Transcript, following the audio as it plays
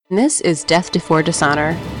This is Death Before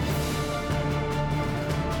Dishonor.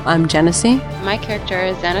 I'm Genesee. My character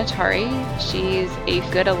is Xanatari. She's a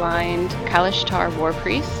good aligned Kalashtar war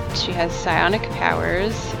priest. She has psionic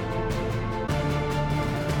powers.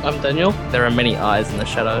 I'm Daniel. There are many eyes in the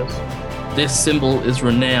shadows. This symbol is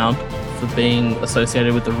renowned for being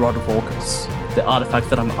associated with the Rod of Orcus, the artifact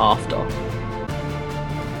that I'm after.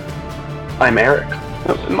 I'm Eric.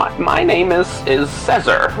 My name is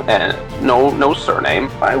Caesar, and no surname.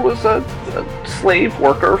 I was a slave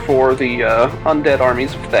worker for the undead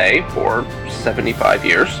armies of Thay for 75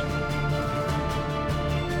 years.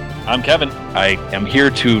 I'm Kevin. I am here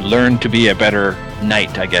to learn to be a better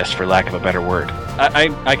knight, I guess, for lack of a better word.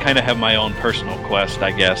 I kind of have my own personal quest,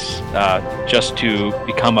 I guess, just to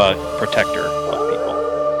become a protector of people.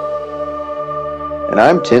 And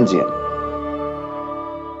I'm Tinsian.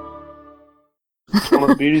 It's one of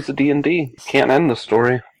the beauties of D&D. Can't end the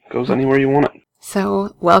story. It goes anywhere you want it.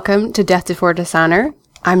 So, welcome to Death Before Dishonor.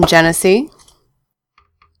 I'm Genesee.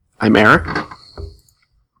 I'm Eric.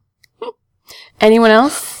 Anyone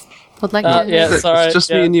else would like to... Yeah, sorry. It's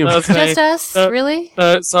just me and you. Just us? Really?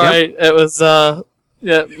 No, sorry. Yep. It was,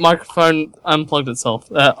 microphone unplugged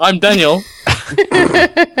itself. I'm Daniel.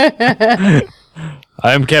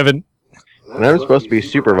 I'm Kevin. And I'm supposed to be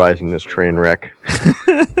supervising this train wreck.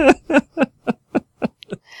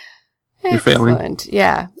 You're failing. Excellent.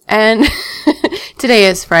 Yeah. And today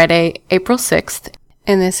is Friday, April 6th,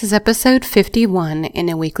 and this is episode 51 in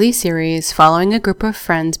a weekly series following a group of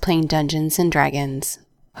friends playing Dungeons and Dragons,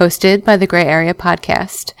 hosted by the Gray Area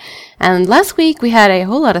Podcast. And last week we had a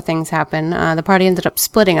whole lot of things happen. The party ended up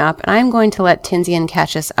splitting up, and I'm going to let Tinsian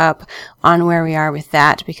catch us up on where we are with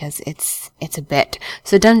that because it's a bit.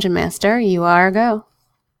 So Dungeon Master, you are a go.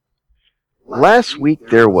 Last week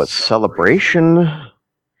there was celebration.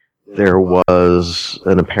 There was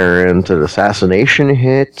an apparent assassination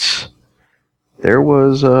hit. There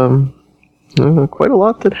was quite a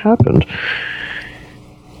lot that happened.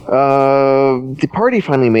 The party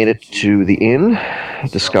finally made it to the inn,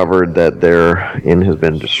 discovered that their inn has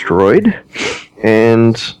been destroyed,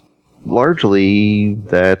 and largely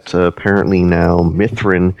that apparently now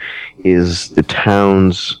Mithrin is the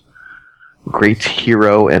town's great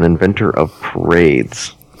hero and inventor of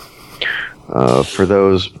parades. For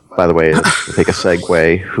those, by the way, to take a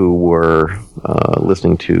segue, who were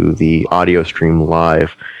listening to the audio stream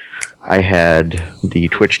live, I had the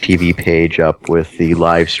Twitch TV page up with the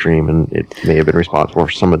live stream, and it may have been responsible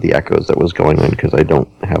for some of the echoes that was going on because I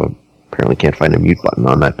apparently can't find a mute button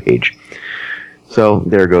on that page. So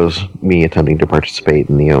there goes me attempting to participate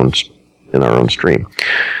in our own stream.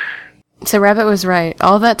 So Rabbit was right.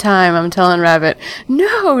 All that time I'm telling Rabbit,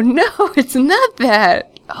 no, it's not that.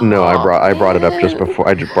 No, I brought it up just before.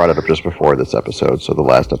 I just brought it up just before this episode, so the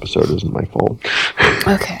last episode isn't my fault.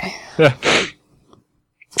 Okay.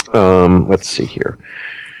 Let's see here.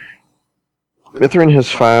 Mithrin has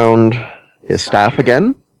found his staff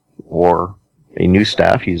again, or a new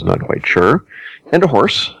staff, he's not quite sure, and a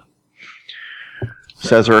horse.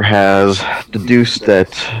 Caesar has deduced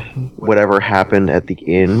that whatever happened at the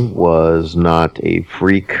inn was not a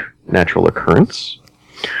freak natural occurrence.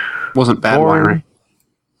 Wasn't bad wiring.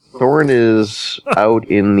 Thorn is out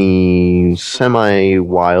in the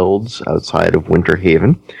semi-wilds outside of Winter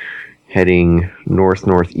Haven, heading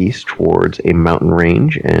north-northeast towards a mountain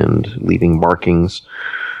range and leaving markings,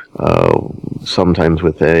 sometimes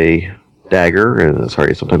with a dagger,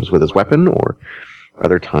 sometimes with his weapon, or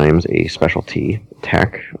other times a specialty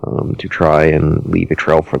attack to try and leave a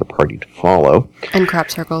trail for the party to follow. And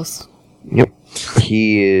crop circles. Yep.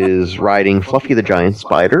 He is riding Fluffy the Giant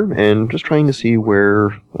Spider and just trying to see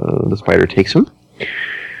where the spider takes him.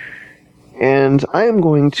 And I am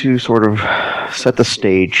going to sort of set the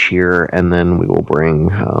stage here, and then we will bring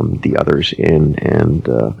the others in and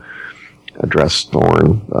address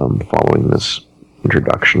Thorn following this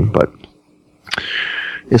introduction. But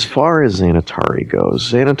as far as Xanatari goes,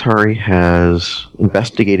 Xanatari has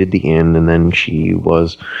investigated the inn, and then she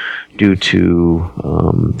was, due to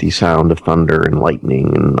the sound of thunder and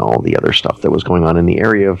lightning and all the other stuff that was going on in the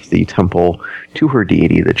area of the temple to her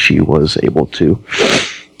deity that she was able to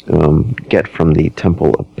get from the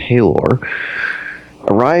Temple of Palor,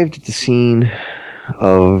 arrived at the scene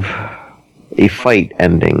of a fight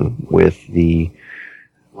ending with the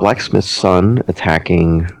blacksmith's son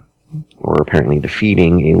attacking, or apparently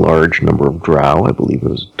defeating, a large number of drow. I believe it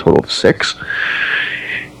was a total of 6.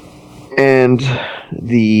 And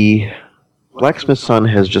the blacksmith's son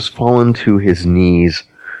has just fallen to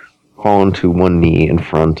one knee in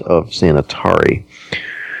front of Xanatari,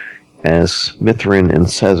 as Mithrin and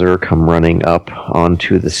Caesar come running up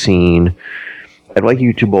onto the scene, I'd like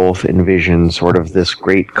you to both envision sort of this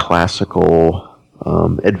great classical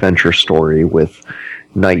adventure story with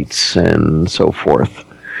knights and so forth.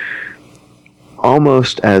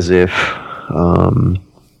 Almost as if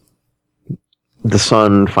the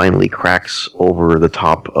sun finally cracks over the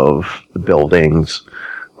top of the buildings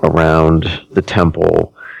around the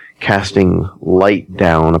temple, casting light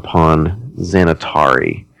down upon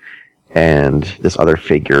Xanatari and this other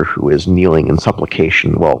figure who is kneeling in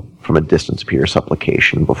supplication, well, from a distance appears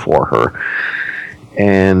supplication before her.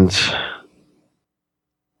 And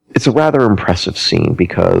it's a rather impressive scene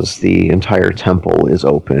because the entire temple is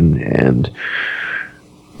open and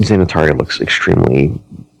Xanatari looks extremely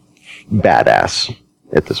badass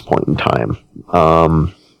at this point in time.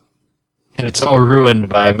 And it's all ruined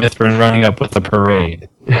by Mithrin running up with a parade.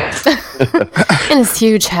 In his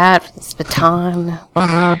huge hat, his baton,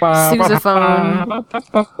 sousaphone.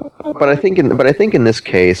 But I think in this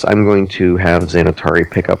case, I'm going to have Xanatari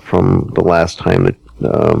pick up from the last time that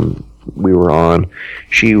we were on.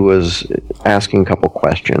 She was asking a couple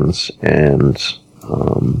questions and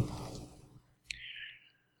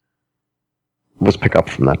let's pick up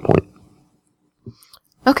from that point.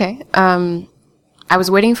 Okay. I was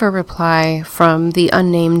waiting for a reply from the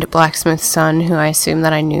unnamed blacksmith's son, who I assume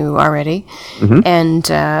that I knew already, and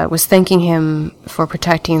was thanking him for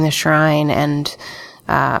protecting the shrine and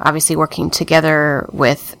obviously working together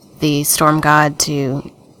with the storm god to,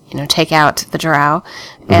 take out the drow.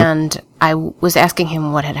 And I was asking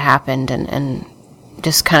him what had happened and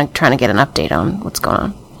just kind of trying to get an update on what's going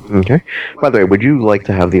on. Okay. By the way, would you like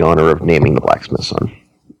to have the honor of naming the blacksmith's son?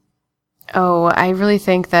 Oh, I really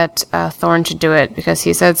think that Thorn should do it because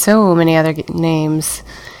he said so many other names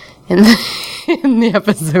in the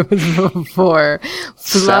episodes before.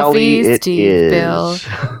 Sally, Fluffy, Steve, Bill.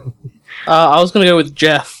 I was going to go with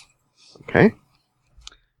Jeff. Okay.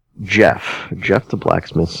 Jeff the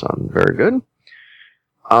blacksmith's son. Very good.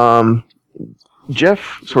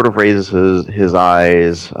 Jeff sort of raises his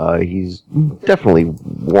eyes. He's definitely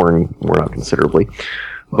worn out considerably,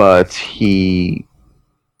 but he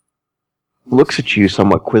looks at you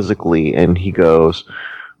somewhat quizzically, and he goes,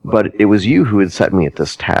 "But it was you who had set me at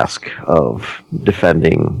this task of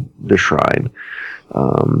defending the shrine."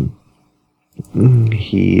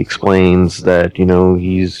 He explains that,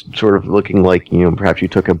 he's sort of looking like, perhaps you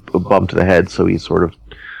took a bump to the head, so he's sort of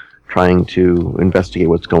trying to investigate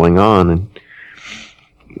what's going on.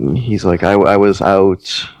 And he's like, I was out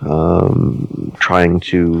trying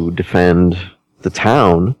to defend the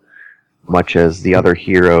town, much as the other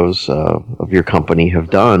heroes of your company have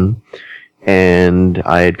done, and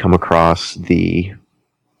I had come across the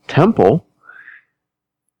temple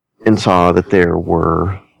and saw that there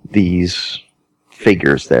were these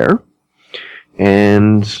figures there,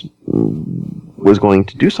 and was going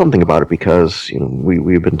to do something about it because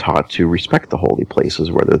we've been taught to respect the holy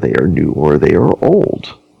places, whether they are new or they are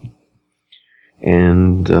old.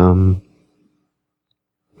 And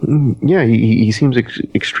he seems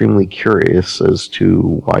extremely curious as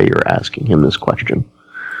to why you're asking him this question.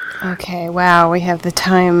 Okay, wow, we have the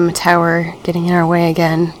time tower getting in our way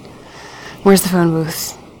again. Where's the phone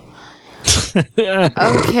booth?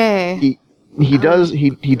 Okay. He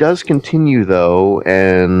does continue though,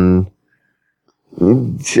 and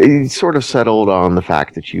he's sort of settled on the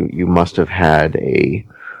fact that you must have had a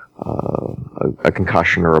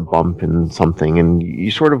concussion or a bump in something, and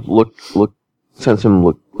you sort of sense him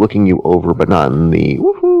looking you over, but not in the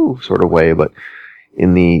woohoo sort of way, but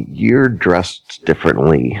in the you're dressed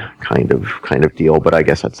differently kind of deal. But I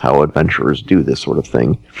guess that's how adventurers do this sort of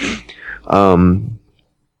thing.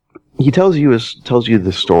 He tells you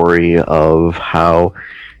the story of how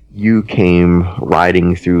you came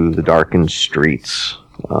riding through the darkened streets.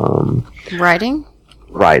 Riding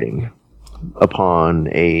upon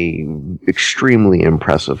a extremely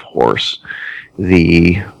impressive horse.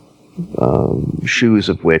 The shoes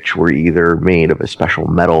of which were either made of a special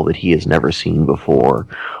metal that he has never seen before,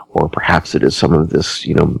 or perhaps it is some of this,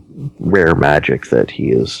 rare magic that he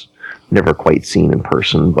has never quite seen in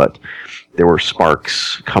person, but there were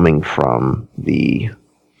sparks coming from the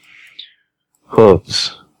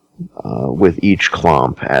hooves with each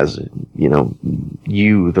clomp as,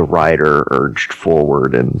 you, the rider, urged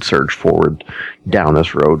forward and surged forward down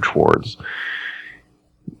this road towards.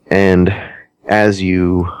 And as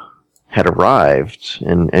you had arrived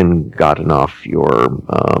and gotten off your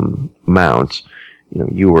mount,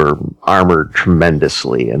 you were armored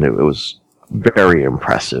tremendously, and it was very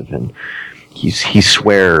impressive. And he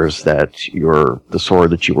swears that the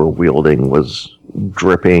sword that you were wielding was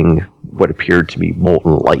dripping what appeared to be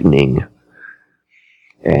molten lightning.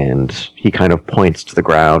 And he kind of points to the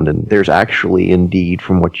ground, and there's actually, indeed,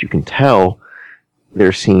 from what you can tell,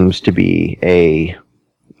 there seems to be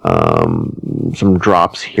some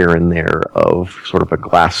drops here and there of sort of a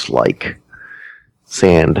glass-like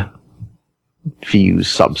sand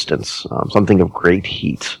fused substance, something of great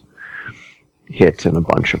heat, hit in a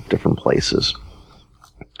bunch of different places.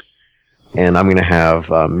 And I'm going to have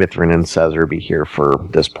Mithrin and Caesar be here for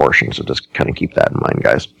this portion, so just kind of keep that in mind,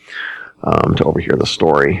 guys, to overhear the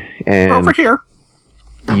story. And over here.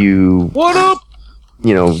 What up?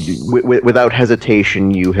 You know, without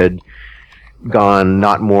hesitation, you had gone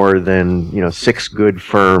not more than 6 good,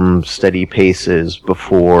 firm, steady paces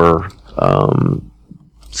before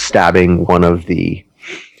stabbing one of these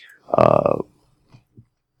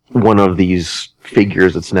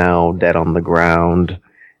figures that's now dead on the ground,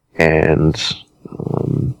 and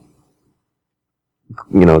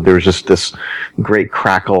there's just this great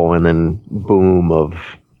crackle and then boom of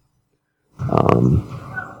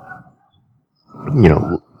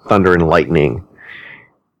thunder and lightning.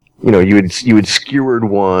 You had skewered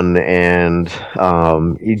one, and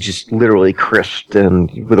you just literally crisped, and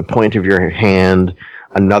with a point of your hand,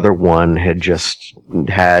 another one had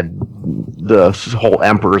the whole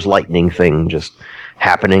Emperor's Lightning thing just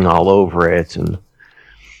happening all over it. And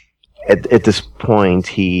at this point,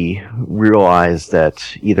 he realized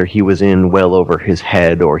that either he was in well over his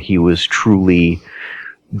head, or he was truly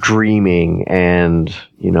dreaming and,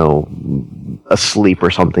 asleep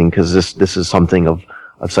or something, because this is something of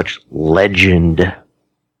such legend,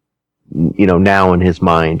 now in his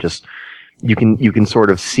mind. Just you can sort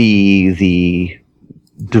of see the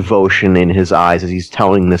devotion in his eyes as he's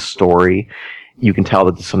telling this story. You can tell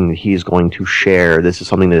that this is something that he's going to share. This is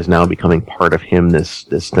something that is now becoming part of him, this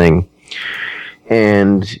thing.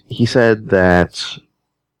 And he said that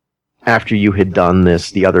after you had done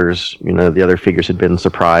this, the others, the other figures had been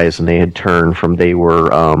surprised, and they had turned from,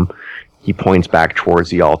 he points back towards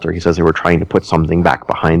the altar. He says they were trying to put something back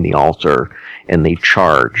behind the altar, and they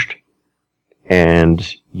charged. And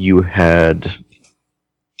you had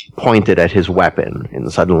pointed at his weapon,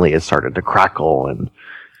 and suddenly it started to crackle, and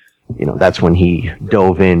that's when he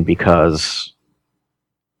dove in, because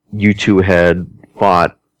you two had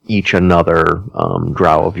fought each another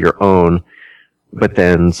drow of your own, but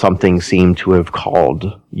then something seemed to have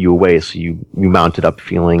called you away, so you mounted up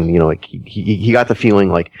feeling, like he got the feeling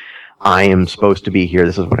like, I am supposed to be here,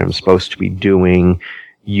 this is what I'm supposed to be doing,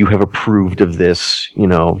 you have approved of this,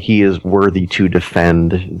 he is worthy to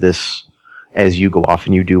defend this as you go off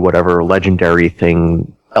and you do whatever legendary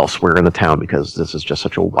thing elsewhere in the town, because this is just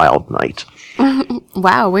such a wild night.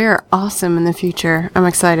 Wow, we're awesome in the future. I'm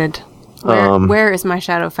excited. Where is my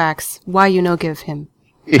Shadowfax? Why you no give him?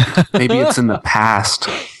 Maybe it's in the past.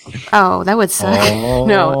 Oh, that would suck. Oh.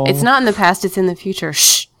 No, it's not in the past, it's in the future.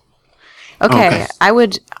 Shh. Okay. I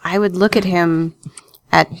would look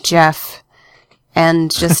at Jeff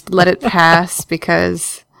and just let it pass,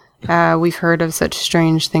 because we've heard of such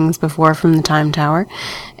strange things before from the Time Tower,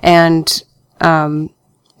 and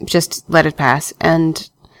just let it pass and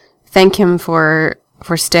thank him for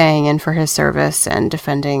staying and for his service and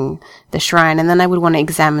defending the shrine. And then I would want to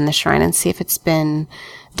examine the shrine and see if it's been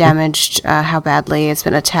damaged, how badly it's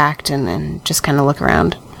been attacked, and just kind of look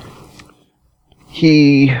around.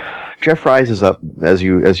 Jeff rises up as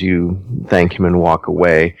you thank him and walk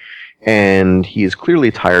away, and he is clearly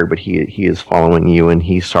tired, but he is following you, and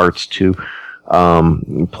he starts to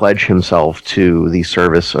pledge himself to the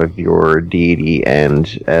service of your deity and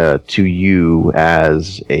to you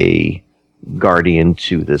as a guardian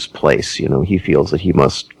to this place. He feels that he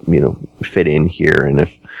must, fit in here, and if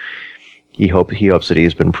he hopes that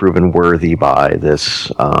he's been proven worthy by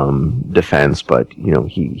this defense, but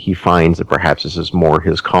he finds that perhaps this is more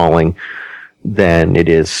his calling than it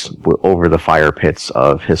is over the fire pits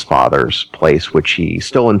of his father's place, which he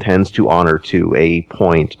still intends to honor to a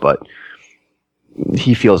point, but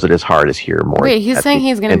he feels that his heart is here more. Wait, he's saying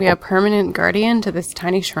he's going to be a permanent guardian to this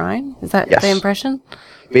tiny shrine? Is that the impression?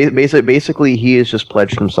 Basically, he has just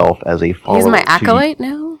pledged himself as a follower. He's my acolyte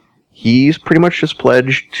now? He's pretty much just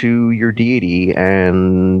pledged to your deity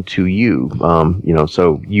and to you.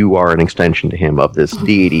 So you are an extension to him of this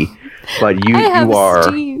deity, but you are.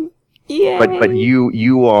 Steve. Yay. But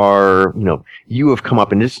you are, you have come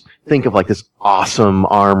up and just think of like this awesome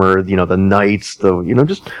armor, the knights,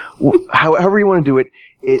 just however you want to do it.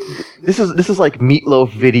 This is like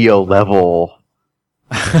Meatloaf video level.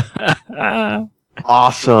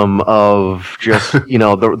 Awesome of just,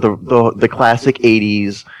 the classic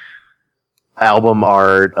 80s album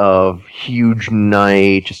art of huge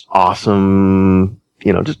knight, just awesome,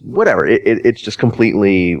 just whatever. It's just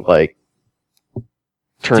completely like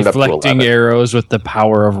turned up to Deflecting 11. arrows with the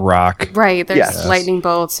power of rock. Right, there's Yes. lightning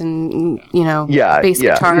bolts and, Yeah, bass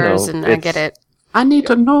yeah, guitars, you know, and I get it. I need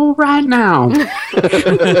to know right now.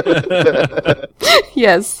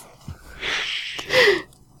 Yes.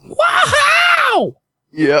 Wow!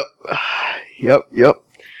 Yep.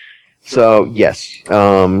 So yes,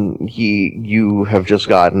 you have just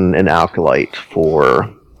gotten an alkalite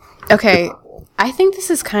for. Okay, I think this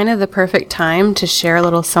is kind of the perfect time to share a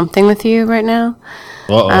little something with you right now.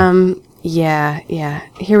 Uh-oh. Yeah.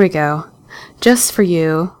 Here we go. Just for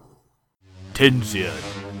you. Tenzian,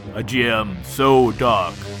 a GM so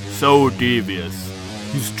dark, so devious.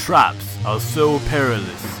 His traps are so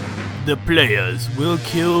perilous, the players will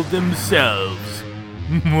kill themselves.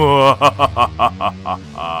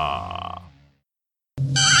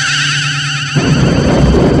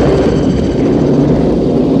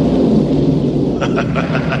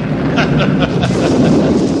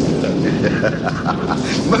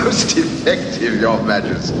 Most effective, Your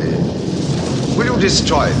Majesty. Will you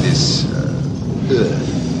destroy this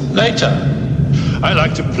earth? Later. I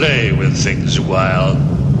like to play with things a while.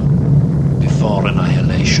 Before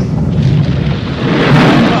annihilation.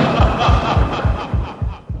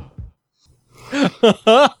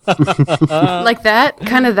 Like that?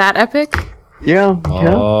 Kind of that epic? Yeah.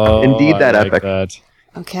 Oh, Indeed, that I like epic. that.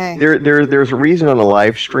 Okay. There's a reason on the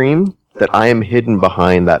live stream that I am hidden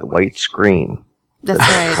behind that white screen. That's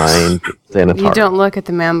right. Behind Xanatar. You don't look at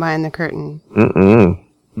the man behind the curtain.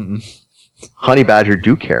 Honey Badger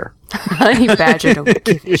do care. Honey Badger don't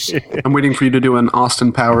give a shit. I'm waiting for you to do an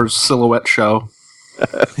Austin Powers silhouette show.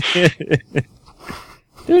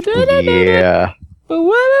 Yeah.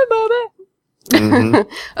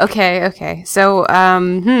 Okay. So,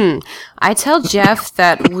 I tell Jeff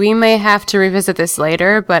that we may have to revisit this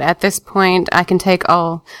later, but at this point, I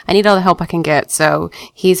need all the help I can get. So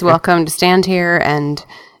he's welcome to stand here and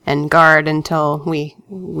guard until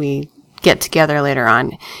we get together later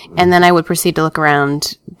on. And then I would proceed to look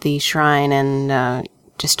around the shrine and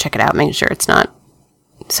just check it out, make sure it's not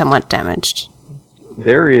somewhat damaged.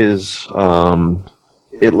 There is,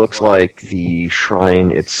 it looks like the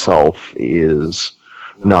shrine itself is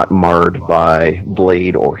not marred by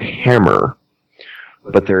blade or hammer,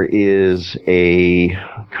 but there is a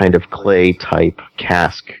kind of clay type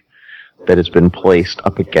cask that has been placed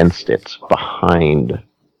up against it behind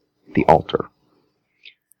the altar.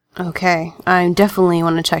 Okay, I definitely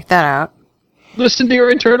want to check that out. Listen to your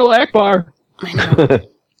internal Akbar. I know.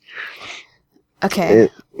 Okay.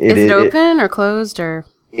 Is it open or closed or?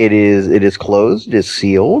 It is closed. It is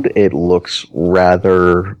sealed. It looks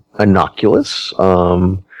rather innocuous.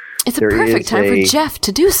 It's a perfect time for Jeff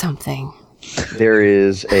to do something. There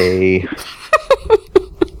is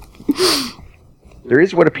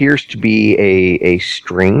what appears to be a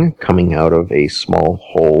string coming out of a small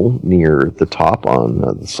hole near the top on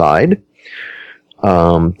the side.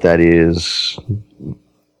 That is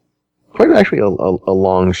quite actually a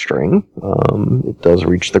long string. It does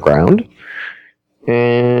reach the ground.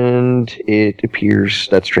 And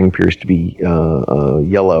that string appears to be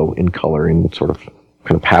yellow in color and sort of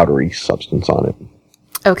kind of powdery substance on it.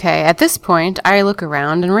 Okay, at this point, I look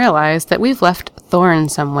around and realize that we've left Thorn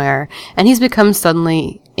somewhere, and he's become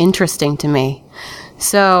suddenly interesting to me.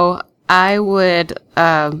 So I would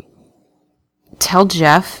tell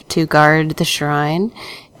Jeff to guard the shrine,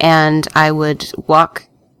 and I would walk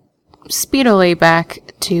speedily back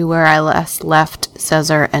to where I last left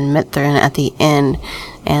Caesar and Mithrin at the inn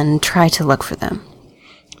and try to look for them.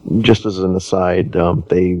 Just as an aside,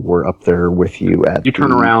 they were up there with you at You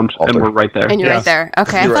turn around altar. and we're right there. And you're right there.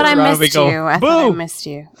 Okay, I thought I missed you. I thought I missed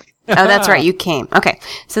you. Oh, that's right, you came. Okay,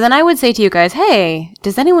 so then I would say to you guys, hey,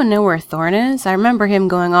 does anyone know where Thorn is? I remember him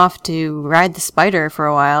going off to ride the spider for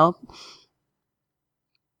a while.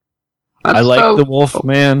 I like the wolf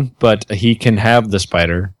man, but he can have the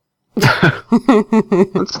spider.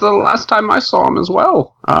 That's the last time I saw him as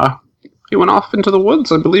well. He went off into the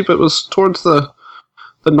woods. I believe it was towards the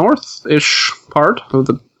north-ish part of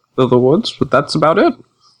the woods, but that's about it.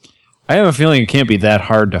 I have a feeling it can't be that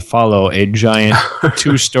hard to follow a giant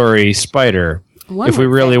 2-story spider if we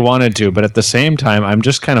really wanted to, but at the same time, I'm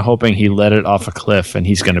just kind of hoping he let it off a cliff and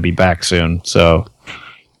he's going to be back soon. So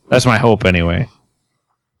that's my hope anyway.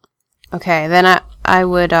 Okay, then I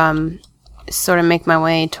would sort of make my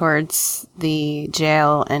way towards the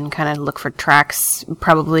jail and kind of look for tracks.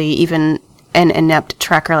 Probably even an inept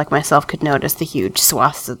tracker like myself could notice the huge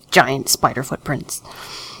swaths of giant spider footprints.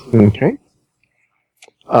 Okay.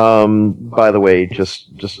 By the way, just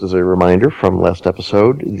as a reminder from last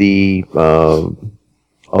episode, although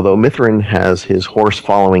Mithrin has his horse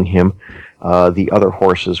following him, the other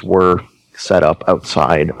horses were set up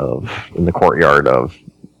outside in the courtyard of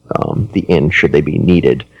the inn, should they be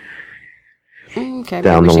needed. Okay,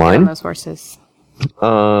 down the line. Get on those horses.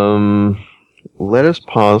 Let us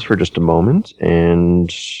pause for just a moment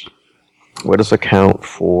and let us account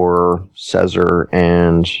for Caesar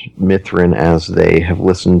and Mithrin as they have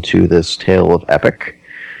listened to this tale of epic,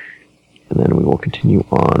 and then we will continue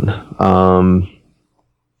on.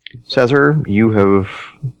 Caesar, you have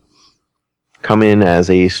come in as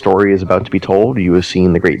a story is about to be told. You have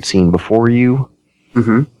seen the great scene before you.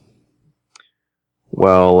 Mm-hmm.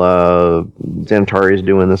 Well, Xanatari is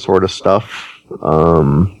doing this sort of stuff.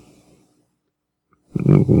 What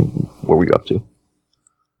were you up to?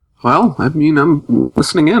 Well, I mean, I'm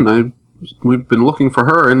listening in. We've been looking for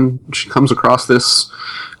her, and she comes across this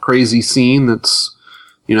crazy scene that's,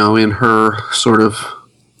 in her sort of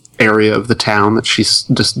area of the town that she's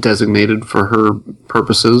just designated for her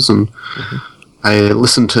purposes. And I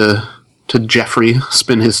listened to Jeffrey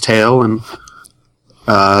spin his tale, and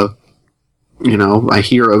I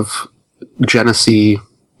hear of Genesee,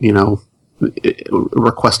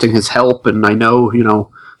 requesting his help, and I know,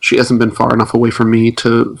 she hasn't been far enough away from me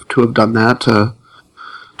to have done that,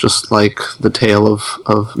 just like the tale of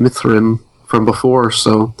Mithrin from before.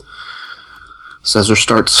 So Caesar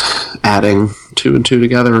starts adding 2 and 2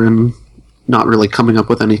 together and not really coming up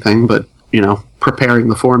with anything, but, preparing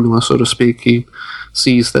the formula, so to speak. He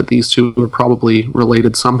sees that these two are probably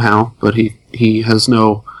related somehow, but he has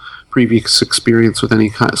no previous experience with any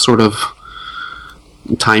kind of sort of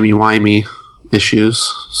timey-wimey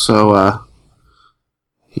issues, so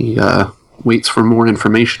he waits for more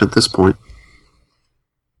information at this point.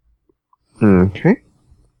 Okay.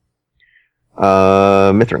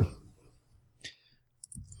 Mithrin.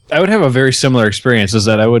 I would have a very similar experience, is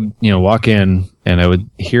that I would, walk in and I would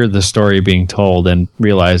hear the story being told and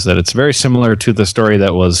realize that it's very similar to the story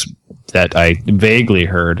that I vaguely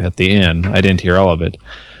heard at the inn. I didn't hear all of it.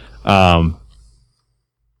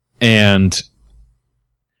 And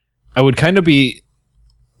I would kind of be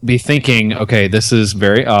thinking, okay, this is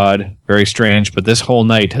very odd, very strange, but this whole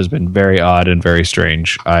night has been very odd and very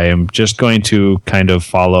strange. I am just going to kind of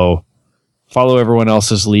follow everyone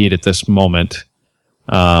else's lead at this moment.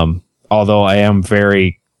 Although I am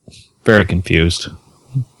very, very confused.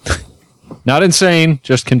 Not insane,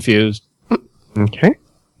 just confused. Okay.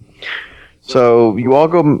 So you all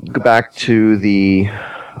go back to the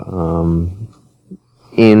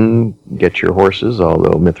inn, get your horses,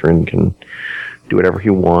 although Mithrin can do whatever he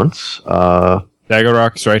wants. Dagger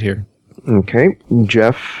Rock's right here. Okay.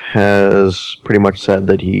 Jeff has pretty much said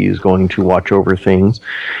that he's going to watch over things.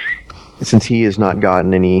 Since he has not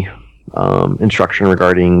gotten any instruction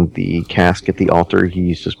regarding the cask at the altar,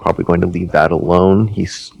 he's just probably going to leave that alone. He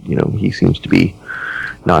seems to be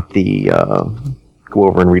not the go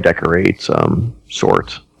over and redecorate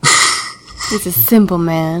sort. He's a simple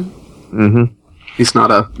man. Mm-hmm. He's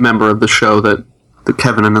not a member of the show that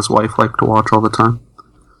Kevin and his wife like to watch all the time.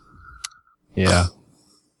 Yeah.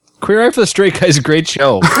 Queer Eye for the Straight Guy is a great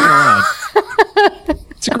show. Come on.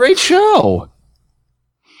 It's a great show.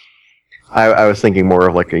 I was thinking more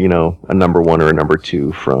of like a number 1 or a number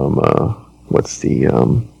 2 from what's the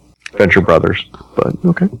Venture Brothers, but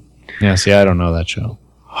okay. Yeah, see, I don't know that show.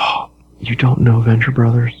 You don't know Venture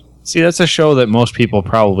Brothers? See, that's a show that most people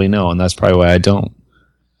probably know, and that's probably why I don't.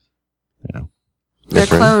 Yeah. They're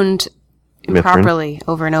cloned improperly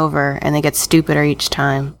over and over, and they get stupider each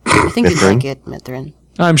time. I think you'd like it, Mithrin.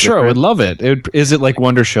 I'm sure I would love it. Is it like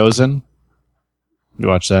Wonder Chosen? You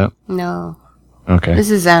watch that? No. Okay. This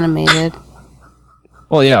is animated.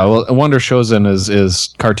 Well, yeah. Well, Wonder Chosen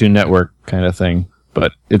is Cartoon Network kind of thing,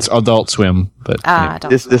 but it's Adult Swim. But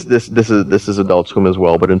this is Adult Swim as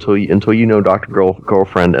well. But until you know Dr.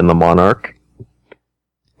 Girlfriend and the Monarch,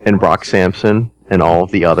 and Brock Sampson and all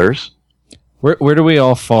of the others. Where do we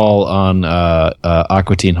all fall on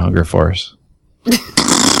Aqua Teen Hunger Force?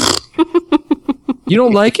 You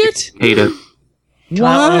don't like it? Hate it. Can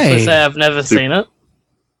I honestly say I've never seen it?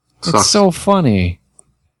 It's so funny.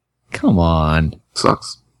 Come on.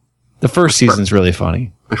 Sucks. The first season's really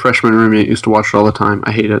funny. My freshman roommate used to watch it all the time.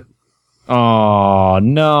 I hate it. Oh,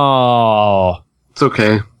 no. It's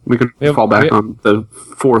okay. We could fall back on the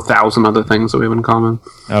 4,000 other things that we have in common.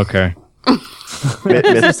 Okay.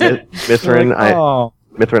 Mithrin,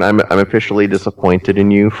 I'm officially disappointed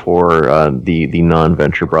in you for the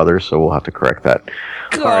non-Venture Brothers, so we'll have to correct that.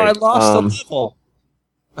 God, right. I lost the level.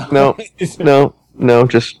 No,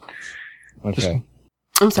 just... Okay.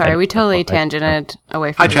 I'm sorry, we totally tangented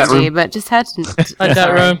away from D&D, but just had to... Hi,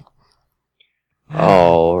 chat room.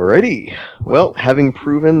 Alrighty. Well, having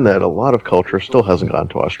proven that a lot of culture still hasn't gone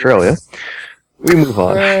to Australia, We move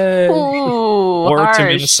on. Ooh, Or harsh. to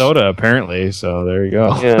Minnesota, apparently. So there you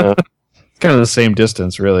go. Yeah. It's kind of the same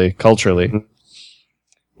distance, really, culturally.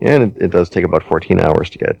 Yeah, and it does take about 14 hours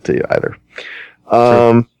to get to either.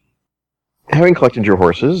 Having collected your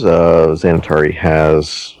horses, Xanatari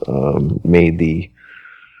has made the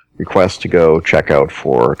request to go check out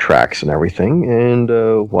for tracks and everything. And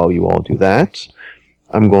while you all do that,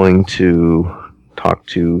 I'm going to talk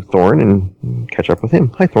to Thorn and catch up with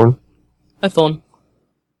him. Hi, Thorn. Hi, Thorn.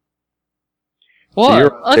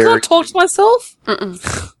 What? I can't talk to myself?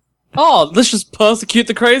 Oh, let's just persecute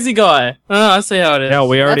the crazy guy. Oh, I see how it is. Yeah,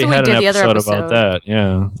 we already what we had an did the other episode about that.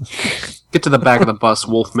 Yeah. Get to the back of the bus,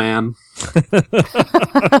 Wolfman.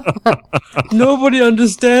 Nobody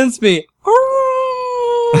understands me.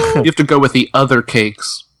 You have to go with the other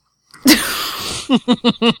cakes.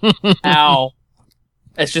 Ow.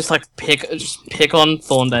 It's just like pick on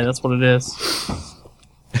Thorn Day, that's what it is.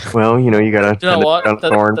 Well, you gotta You know what? on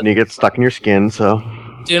Thorn and you get stuck in your skin, so...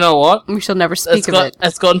 Do you know what? We shall never speak of it.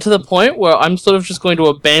 It's gotten to the point where I'm sort of just going to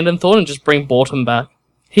abandon Thorn and just bring Borton back.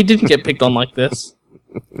 He didn't get picked on like this.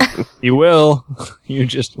 You will. You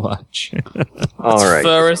just watch. Alright.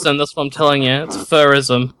 Furrism, that's what I'm telling you. It's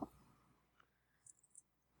furrism.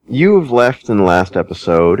 You've left in the last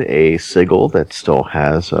episode a sigil that still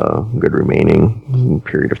has a good remaining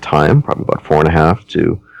period of time, probably about 4.5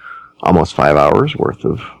 to almost 5 hours worth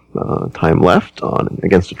of time left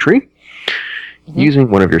against a tree. Mm-hmm. Using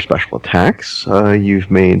one of your special attacks, you've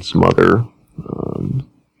made some other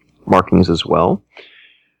markings as well.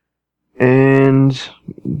 And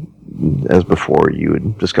as before, you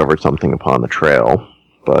had discovered something upon the trail.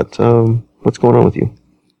 But what's going on with you?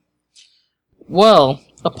 Well,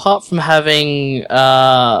 apart from having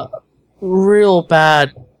real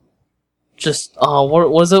bad, what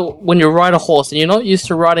was it? When you ride a horse and you're not used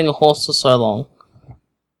to riding a horse for so long.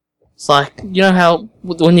 It's like, you know how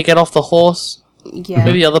when you get off the horse, Yeah.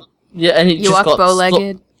 maybe and you just walk got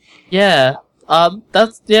bow-legged. Yeah.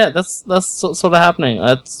 That's sort of happening.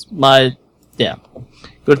 That's my, yeah. You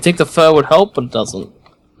would think the fur would help, but it doesn't.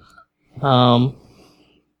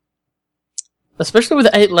 Especially with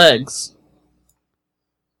 8 legs.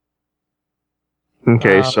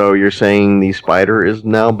 Okay, so you're saying the spider is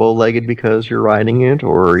now bow-legged because you're riding it,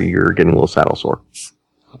 or you're getting a little saddle sore?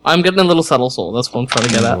 I'm getting a little saddle sore. That's what I'm trying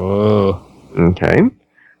to get at. Whoa. Okay.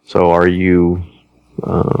 So are you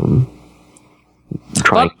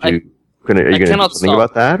trying But to... Are you going to do something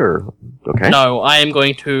about that, or... Okay. No, I am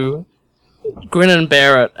going to grin and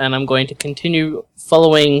bear it, and I'm going to continue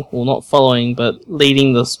following, well, not following, but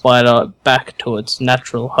leading the spider back to its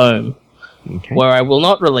natural home. Okay. Where I will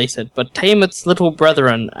not release it, but tame its little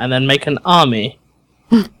brethren, and then make an army.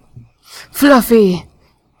 Fluffy,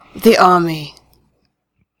 the army.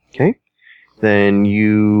 Okay. Then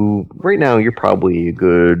right now, you're probably a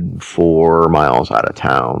good 4 miles out of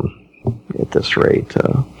town at this rate.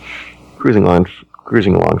 Cruising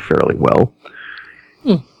along fairly well.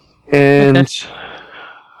 And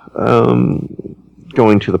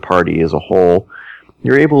going to the party as a whole,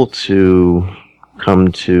 you're able to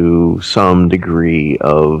come to some degree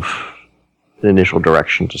of the initial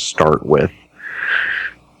direction to start with,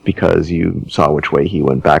 because you saw which way he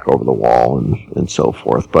went back over the wall and so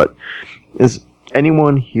forth. But is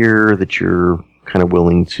anyone here that you're kind of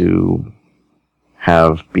willing to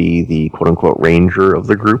have be the quote-unquote ranger of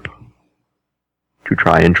the group to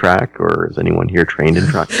try and track, or is anyone here trained in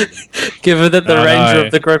track? Given that the ranger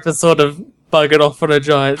of the group is sort of buggered off on a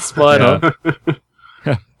giant spider.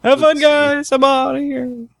 Yeah. Have fun, guys! I'm out of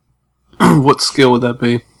here. What skill would that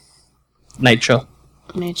be? Nature.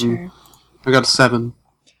 I got a 7.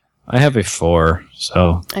 I have a 4,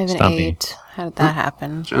 so I have an stop 8. How did that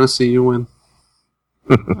happen? Genesee, you win.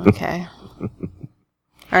 Okay.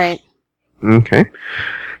 Alright. Okay.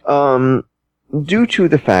 Due to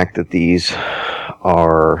the fact that these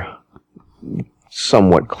are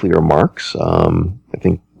somewhat clear marks, I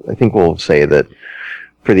think we'll say that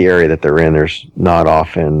for the area that they're in, there's not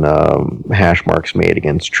often hash marks made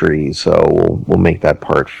against trees, so we'll make that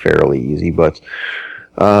part fairly easy. But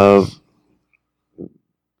the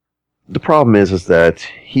problem is that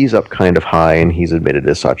he's up kind of high, and he's admitted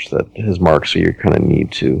as such that his marks, so you kind of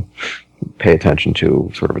need to pay attention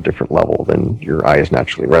to sort of a different level than your eyes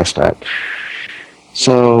naturally rest at.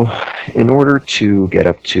 So, in order to get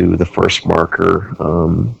up to the first marker,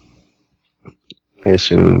 I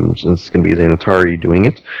assume, since it's going to be Xanatari doing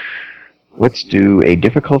it, let's do a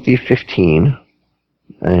difficulty of 15,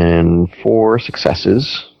 and 4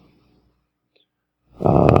 successes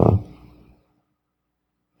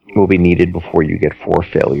will be needed before you get 4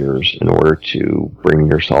 failures in order to bring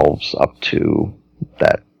yourselves up to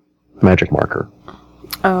that magic marker.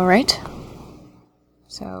 All right.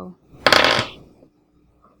 So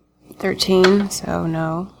 13, so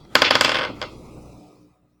no.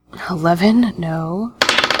 11, no.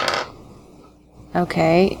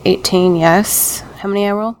 Okay, 18, yes. How many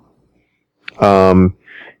I roll?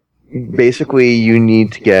 Basically, you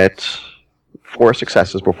need to get 4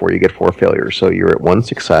 successes before you get 4 failures. So you're at 1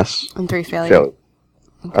 success. And 3 failures.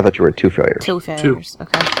 I thought you were at 2 failures. 2 failures,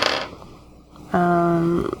 okay.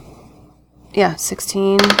 Yeah,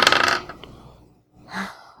 16.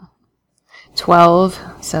 12,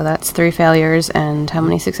 so that's 3 failures, and how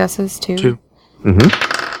many successes? 2? 2.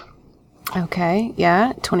 Mm-hmm. Okay,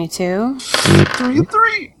 yeah, 22.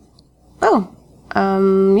 3. Oh,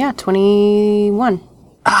 yeah, 21.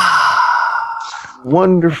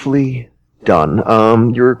 Wonderfully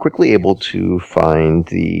done. You're quickly able to find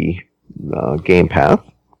the game path.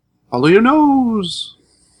 Follow your nose.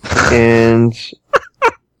 And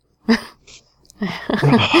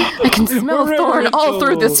I can smell Thorn all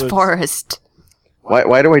through this forest.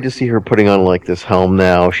 why do I just see her putting on like this helm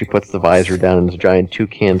now? She puts the visor down and this giant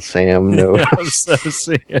toucan Sam nose.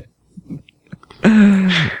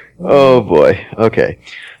 Oh boy. Okay.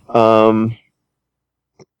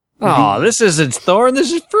 This isn't Thorn.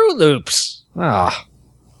 This is Fruit Loops. Ah.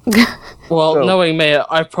 Well, knowing me,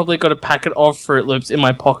 I've probably got a packet of Fruit Loops in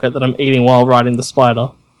my pocket that I'm eating while riding the spider.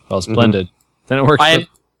 Well, splendid. Then it works.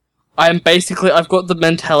 I've got the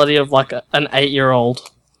mentality of like an 8-year-old.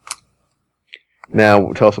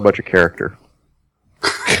 Now, tell us about your character.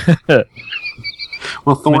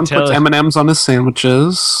 Well, Thorn puts M&Ms on his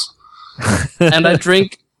sandwiches. And I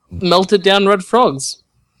drink melted down red frogs.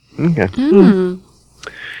 Okay.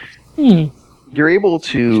 You're able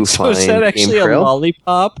to find is that actually game a trail.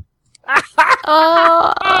 lollipop?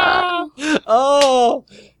 Oh,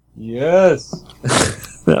 yes.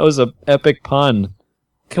 That was an epic pun.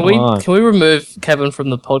 Can we remove Kevin from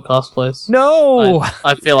the podcast, please? No!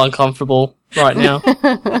 I feel uncomfortable right now.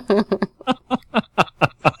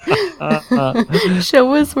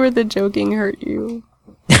 Show us where the joking hurt you.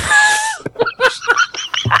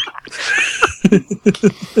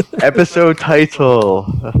 Episode title.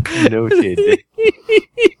 Noted.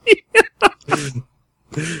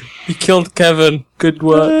 You killed Kevin. Good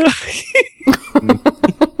work.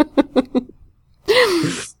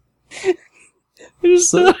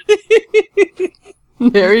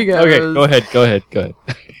 There he goes. Okay, go ahead.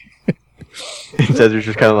 Cesar's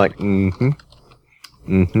just kind of like,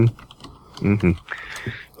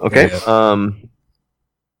 Okay,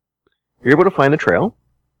 you're able to find the trail.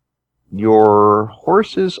 Your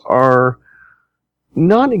horses are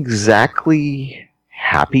not exactly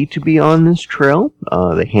happy to be on this trail.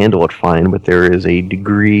 They handle it fine, but there is a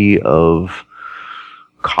degree of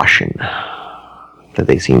caution that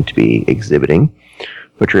they seem to be exhibiting.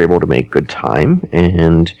 But you're able to make good time,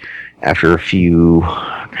 and after a few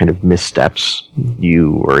kind of missteps,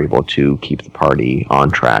 you are able to keep the party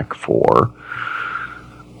on track for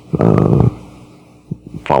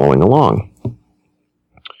following along.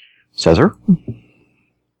 Cesar?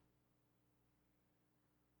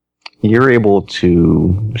 You're able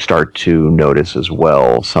to start to notice as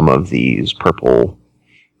well some of these purple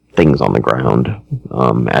things on the ground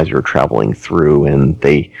as you're traveling through, and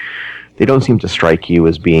they don't seem to strike you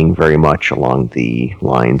as being very much along the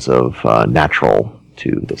lines of natural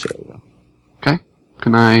to this area. Okay.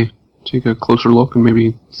 Can I take a closer look and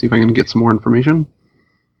maybe see if I can get some more information?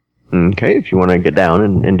 Okay, if you want to get down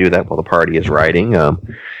and do that while the party is riding,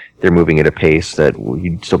 they're moving at a pace that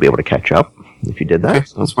you'd still be able to catch up if you did that. Okay,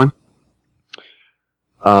 that's fine.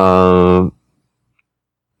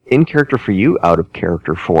 In character for you, out of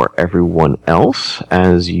character for everyone else.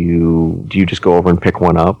 Do you just go over and pick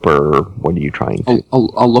one up, or what are you trying to?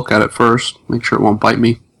 I'll look at it first, make sure it won't bite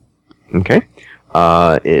me. Okay.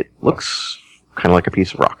 It looks kind of like a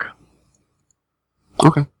piece of rock.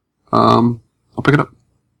 Okay. I'll pick it up.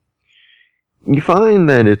 You find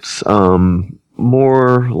that it's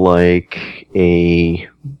more like a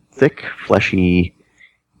thick, fleshy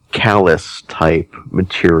callus type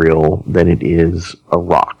material than it is a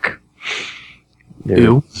rock.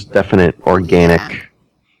 There's definite organic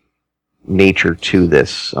nature to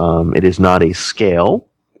this. It is not a scale,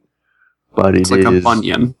 but it's like a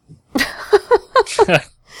bunion.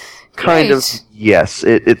 Kind of, yes.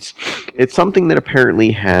 It's something that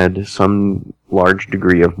apparently had some large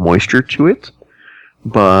degree of moisture to it,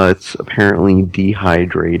 but apparently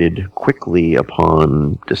dehydrated quickly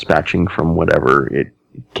upon dispatching from whatever it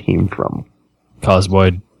came from.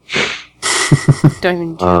 Cosboid. Don't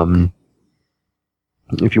even joke.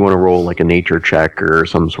 if you want to roll like a nature check or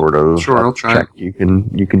some sort of I'll try check, you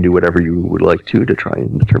can do whatever you would like to try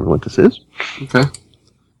and determine what this is. Okay.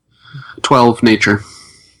 12 nature.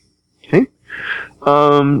 Okay.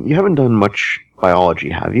 You haven't done much biology,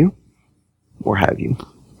 have you? Or have you?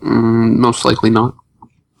 Most likely not.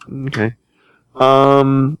 Okay.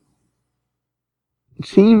 It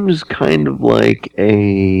seems kind of like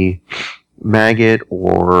a maggot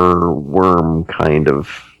or worm kind of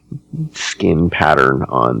skin pattern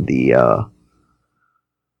on the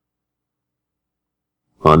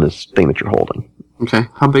on this thing that you're holding. Okay.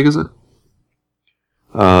 How big is it?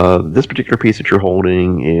 This particular piece that you're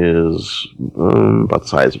holding is about the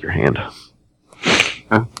size of your hand.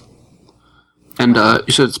 Okay. And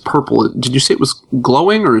you said it's purple. Did you say it was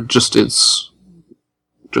glowing, or it's just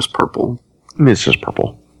purple? It's just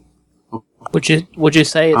purple. Would you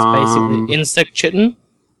say it's basically insect chitin?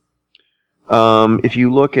 If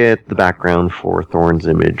you look at the background for Thorn's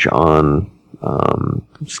image on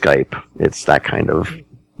Skype, it's that kind of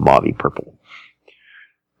mauve purple.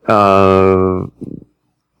 I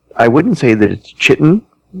wouldn't say that it's chitin.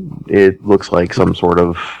 It looks like some sort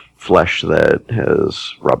of flesh that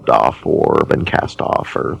has rubbed off or been cast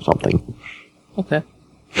off or something. Okay.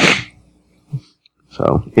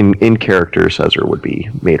 So, in character, Caesar would be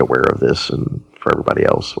made aware of this, and for everybody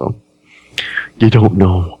else, well, you don't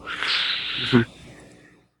know.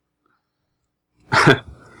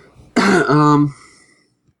 All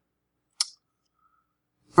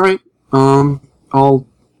right.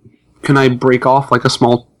 Can I break off like a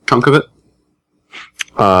small chunk of it?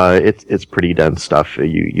 It's pretty dense stuff.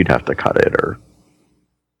 You'd have to cut it, or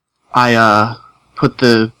I put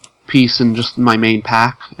the piece in just my main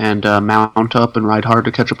pack and mount up and ride hard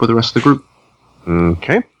to catch up with the rest of the group.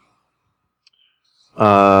 Okay.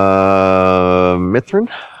 Mithrin?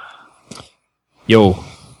 Yo.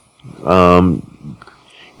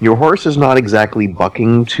 Your horse is not exactly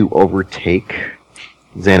bucking to overtake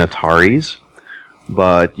Xanatari's,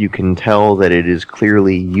 but you can tell that it is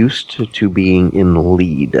clearly used to being in the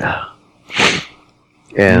lead.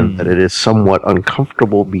 And that it is somewhat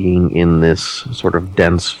uncomfortable being in this sort of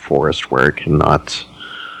dense forest where it cannot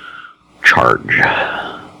charge.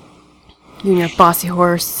 You and your bossy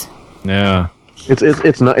horse. Yeah.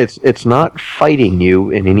 It's not fighting you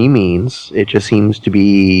in any means. It just seems to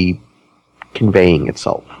be conveying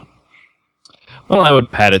itself. Well, I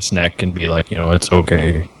would pat its neck and be like, it's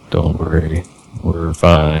okay. Don't worry. We're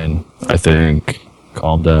fine. I think.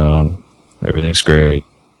 Calm down. Everything's great.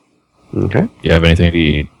 Okay. You have anything to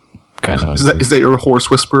eat? Kind of. Is that your horse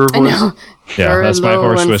whisperer voice? I know. Yeah, Very that's my low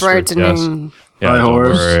horse and whisper. frightening. Yes. Yeah, Hi, don't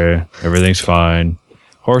horse. worry. Everything's fine.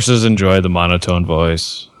 Horses enjoy the monotone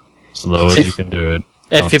voice. Slow as you can do it.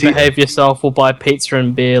 If you behave yourself, we'll buy pizza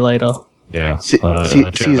and beer later. Yeah.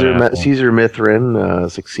 Caesar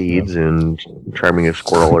Mithrin succeeds in charming a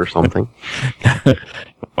squirrel or something.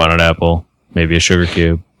 Want an apple? Maybe a sugar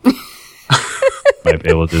cube. Might be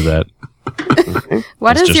able to do that. Okay. Why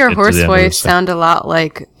Let's does just your get to horse the end of voice this. sound a lot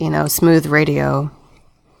like, smooth radio?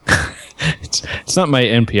 It's not my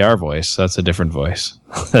NPR voice. That's a different voice.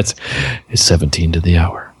 It's 17 to the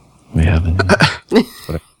hour. We haven't.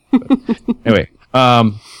 Anyway,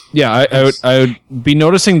 yeah, I would be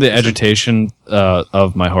noticing the agitation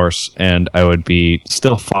of my horse, and I would be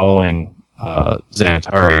still following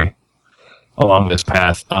Xanatari along this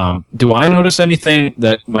path. Do I notice anything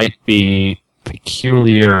that might be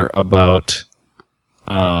peculiar about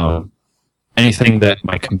anything that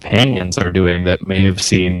my companions are doing that may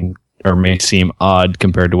seem odd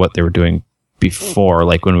compared to what they were doing before,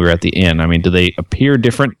 like when we were at the inn? I mean, do they appear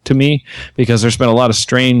different to me? Because there's been a lot of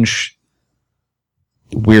strange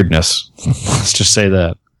weirdness. Let's just say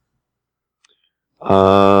that.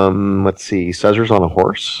 Let's see. Caesar's on a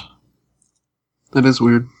horse. That is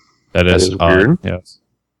weird. That is weird. Yes.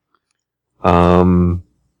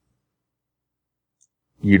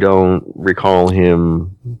 You don't recall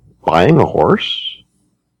him buying a horse?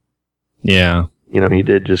 Yeah. He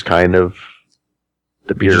did just kind of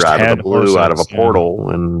appear just out of had the blue, out of a horses, yeah.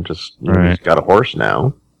 portal, and just Right. he's got a horse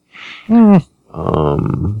now. Good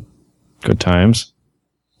times.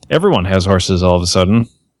 Everyone has horses all of a sudden.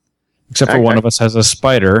 Except for one of us has a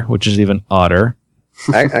spider, which is even odder.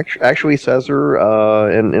 Actually, Caesar,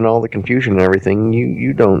 in all the confusion and everything,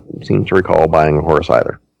 you don't seem to recall buying a horse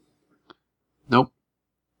either. Nope.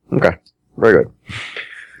 Okay. Very good.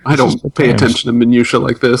 I don't pay times. attention to minutia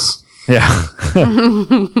like this. Yeah.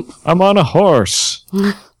 I'm on a horse.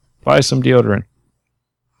 Buy some deodorant.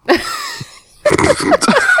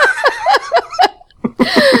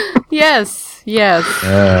 Yes.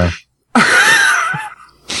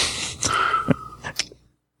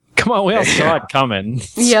 Come on, we all saw it coming.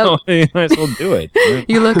 Yep. So you might as well do it.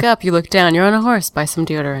 You look up, you look down, you're on a horse, buy some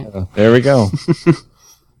deodorant. There we go.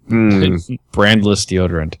 Brandless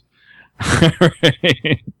deodorant.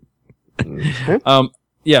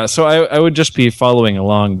 Yeah, so I would just be following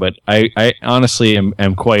along, but I honestly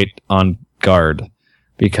am quite on guard,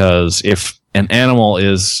 because if an animal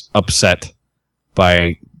is upset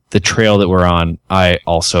by the trail that we're on, I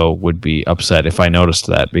also would be upset if I noticed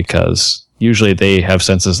that, because usually they have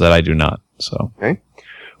senses that I do not. So okay.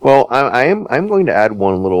 Well, I'm going to add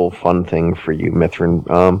one little fun thing for you,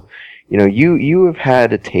 Mithrin. You have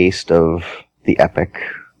had a taste of the epic.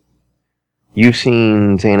 You've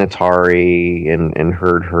seen Xanatari and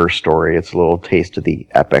heard her story. It's a little taste of the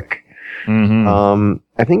epic. Mm-hmm.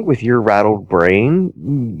 I think with your rattled brain,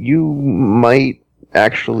 you might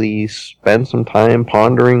actually spend some time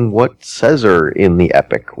pondering what Caesar in the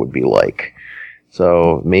epic would be like.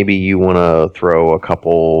 So maybe you want to throw a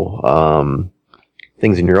couple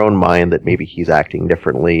things in your own mind that maybe he's acting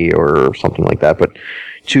differently or something like that. But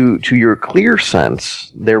to your clear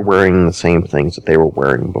sense, they're wearing the same things that they were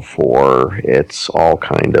wearing before. It's all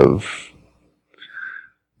kind of,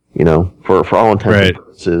 for all intents and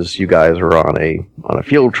purposes, you guys are on a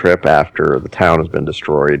field trip after the town has been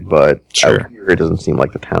destroyed, but out here it doesn't seem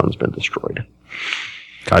like the town's been destroyed.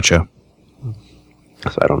 Gotcha.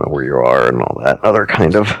 So I don't know where you are and all that other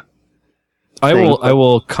kind of I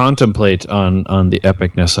will contemplate on the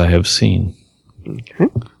epicness I have seen. Okay.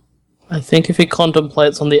 I think if he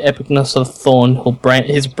contemplates on the epicness of Thorn,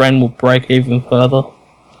 his brain will break even further.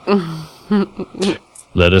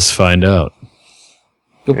 Let us find out.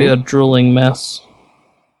 It'll be a drooling mess.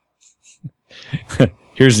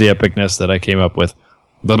 Here's the epicness that I came up with.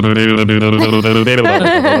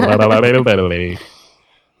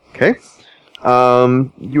 Okay.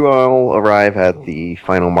 You all arrive at the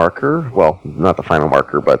final marker. Well, not the final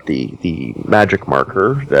marker, but the magic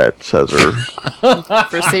marker that Caesar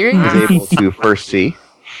For series? is able to first see.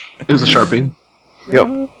 It was a Sharpie.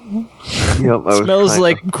 Yep. Smells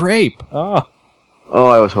like grape. Oh,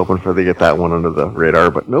 I was hoping for to get that one under the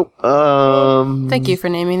radar, but nope. Thank you for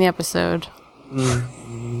naming the episode. You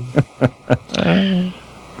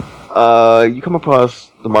come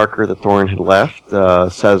across the marker that Thorn had left.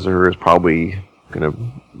 Caesar is probably going to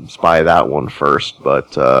spy that one first, but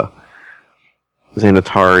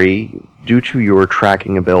Xanatari, due to your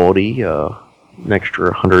tracking ability, an extra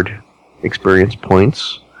 100 experience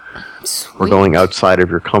points for going outside of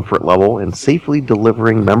your comfort level and safely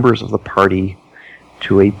delivering members of the party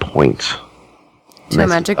to a point. To a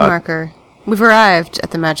magic marker. We've arrived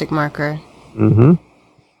at the magic marker.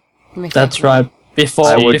 Mm-hmm. That's right.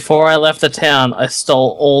 Before I left the town, I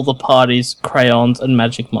stole all the party's crayons and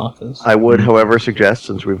magic markers. I would, however, suggest,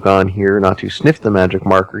 since we've gone here, not to sniff the magic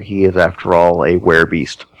marker. He is, after all, a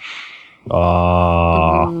werebeast.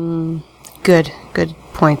 Good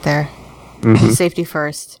point there. Mm-hmm. Safety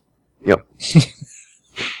first. Yep.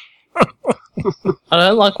 I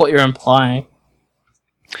don't like what you're implying.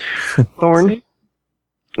 Thorn,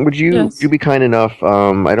 would you be kind enough?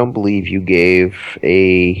 I don't believe you gave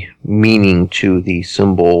a meaning to the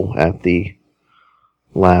symbol at the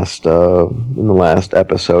last in the last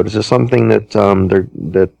episode. Is this something that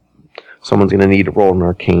that someone's going to need to roll an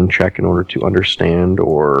arcane check in order to understand,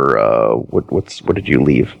 or what did you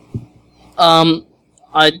leave?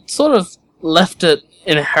 I sort of left it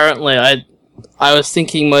inherently. I was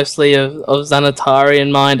thinking mostly of Xanatari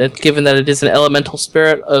in mind, and given that it is an elemental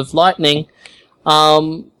spirit of lightning,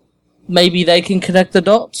 maybe they can connect the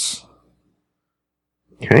dots.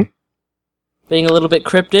 Okay. Being a little bit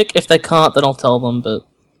cryptic. If they can't, then I'll tell them, but...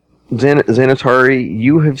 Xanatari,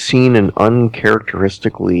 you have seen an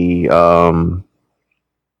uncharacteristically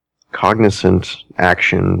cognizant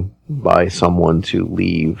action by someone to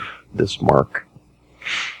leave this mark.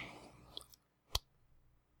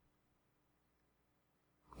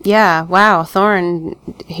 Yeah, wow, Thorn,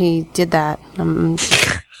 he did that. I'm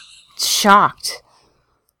shocked.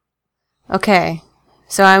 Okay,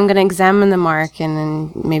 so I'm going to examine the mark, and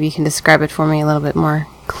then maybe you can describe it for me a little bit more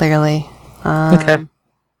clearly. Okay.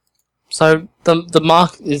 So the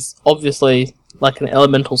mark is obviously like an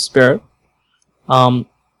elemental spirit.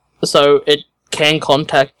 So it can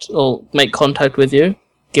contact or make contact with you,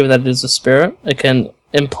 given that it is a spirit. It can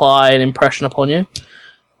imply an impression upon you.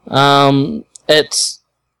 It's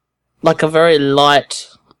like a very light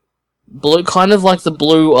blue, kind of like the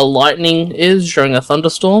blue a lightning is during a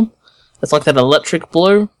thunderstorm. It's like that electric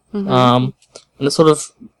blue. Mm-hmm. And it sort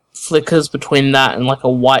of flickers between that and like a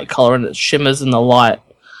white color, and it shimmers in the light.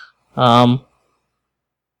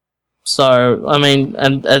 So, I mean,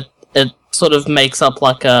 and it sort of makes up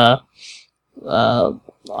like a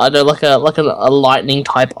I don't like a lightning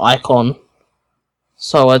type icon,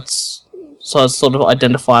 so it's sort of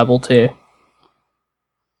identifiable to you.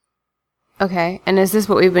 Okay, and is this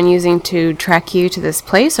what we've been using to track you to this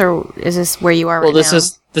place, or is this where you are right now?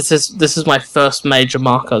 Well, this is my first major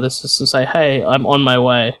marker. This is to say, hey, I'm on my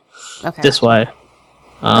way. Okay. This way.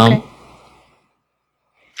 Okay.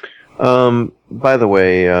 By the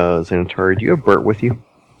way, Xanatari, do you have Bert with you?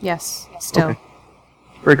 Yes, still. Okay.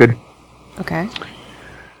 Very good. Okay.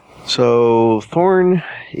 So, Thorn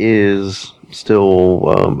is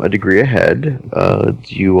still a degree ahead.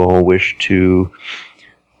 Do you all wish to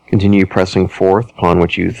continue pressing forth upon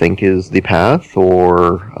what you think is the path,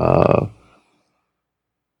 or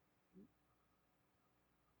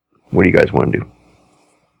what do you guys want to do?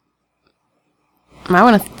 I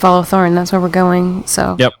want to follow Thorn. That's where we're going,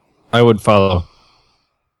 so... Yep, I would follow.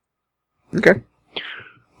 Okay.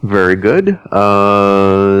 Very good.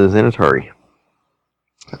 Xanatari.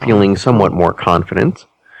 Feeling somewhat more confident.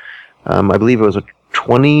 I believe it was a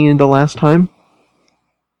 20 the last time?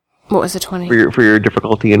 What was the 20? For your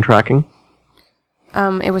difficulty in tracking?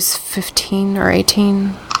 It was 15 or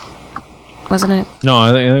 18, wasn't it? No,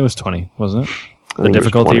 I think it was 20, wasn't it? The think it was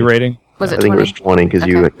difficulty 20. rating? Was it 20? I think it was 20 because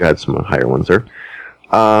you had some higher ones there.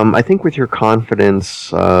 I think with your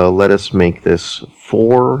confidence, let us make this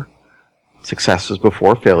 4 successes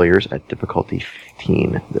before failures at difficulty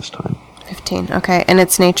 15 this time. 15, okay. And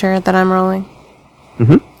it's nature that I'm rolling?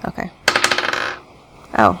 Mm-hmm. Okay.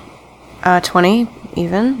 Oh. 20,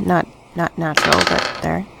 even? Not natural, but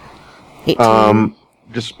there. 18.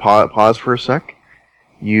 Just pause for a sec.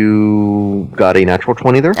 You got a natural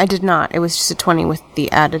 20 there? I did not. It was just a 20 with the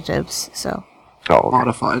additives, so... Oh, okay.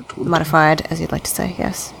 Modified. 20. Modified, as you'd like to say,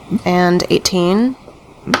 yes. And 18.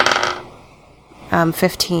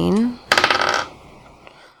 15.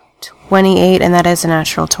 28, and that is a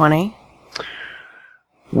natural 20.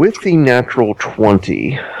 With the natural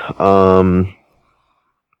 20,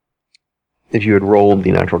 if you had rolled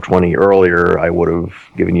the natural 20 earlier, I would have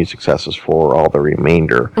given you successes for all the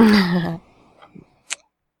remainder.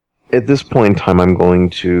 At this point in time, I'm going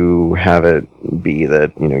to have it be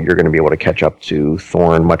that you're going to be able to catch up to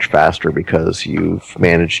Thorn much faster because you've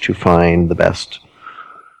managed to find the best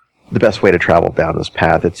way to travel down this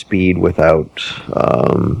path at speed without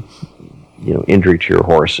injury to your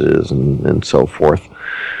horses and so forth.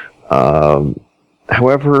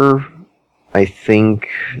 However, I think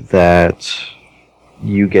that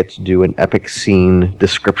you get to do an epic scene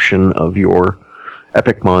description of your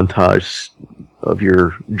epic montage of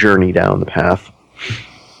your journey down the path.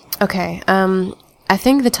 Okay, I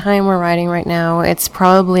think the time we're riding right now, it's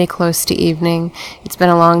probably close to evening. It's been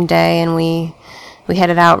a long day, and we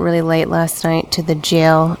headed out really late last night to the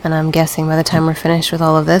jail, and I'm guessing by the time we're finished with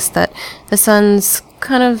all of this that the sun's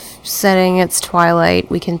kind of setting its twilight.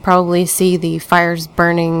 We can probably see the fires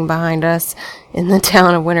burning behind us in the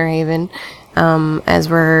town of Winterhaven as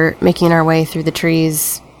we're making our way through the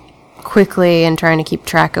trees quickly and trying to keep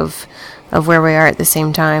track of where we are at the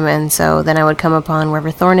same time. And so then I would come upon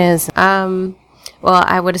wherever Thorn is. Well,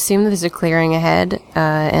 I would assume that there's a clearing ahead,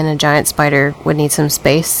 and a giant spider would need some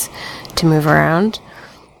space to move around.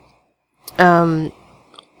 And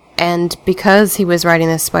because he was riding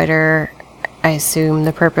this spider, I assume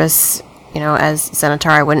the purpose, as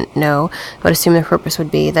Xanatari wouldn't know, I would assume the purpose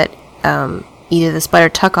would be that either the spider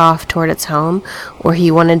took off toward its home, or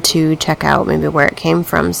he wanted to check out maybe where it came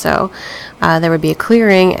from. So there would be a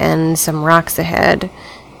clearing and some rocks ahead,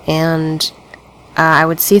 and I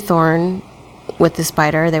would see Thorn with the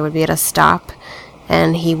spider. They would be at a stop,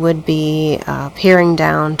 and he would be peering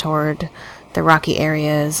down toward the rocky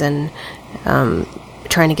areas and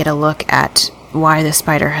trying to get a look at why the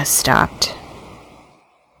spider has stopped.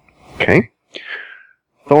 Okay.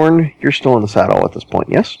 Thorn, you're still in the saddle at this point,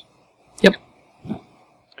 yes? Yep.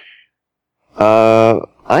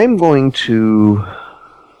 I'm going to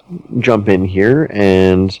jump in here,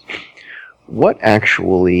 and what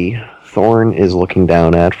actually Thorn is looking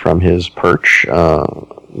down at from his perch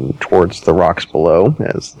towards the rocks below,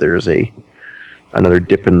 as there's another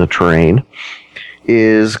dip in the terrain,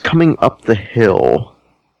 is coming up the hill,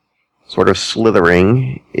 sort of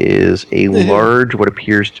slithering, is a large, what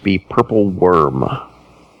appears to be purple worm.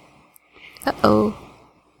 Uh-oh.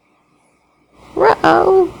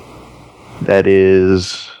 Uh-oh. That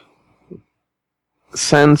is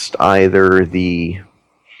sensed either the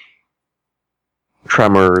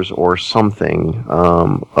tremors or something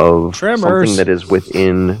of something that is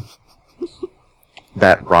within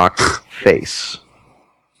that rock's face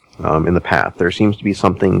in the path. There seems to be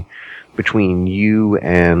something between you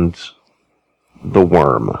and the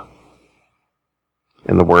worm.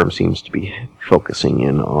 And the worm seems to be focusing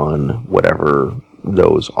in on whatever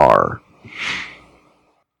those are.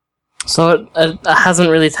 So it hasn't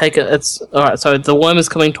really taken. It's all right. So the worm is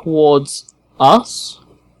coming towards us.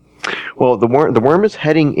 Well, the worm is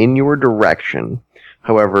heading in your direction.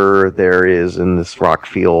 However, there is in this rock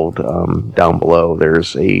field down below.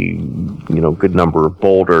 There's a good number of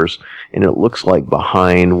boulders, and it looks like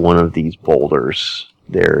behind one of these boulders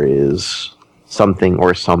there is something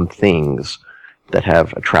or some things that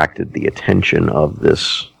have attracted the attention of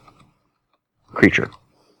this creature.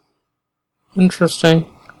 Interesting.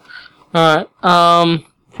 All right.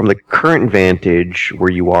 From the current vantage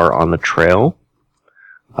where you are on the trail,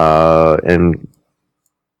 and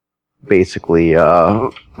basically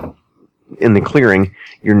in the clearing,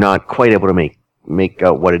 you're not quite able to make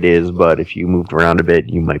out what it is. But if you moved around a bit,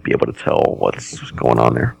 you might be able to tell what's going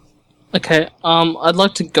on there. Okay. I'd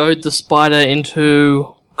like to goad the spider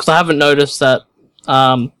into, because I haven't noticed that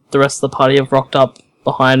the rest of the party have rocked up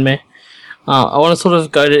behind me. I want to sort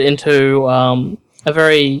of goad it into a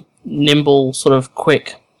very nimble, sort of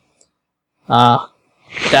quick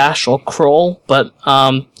dash or crawl, but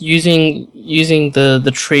using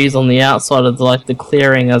the trees on the outside of the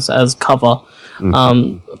clearing as cover.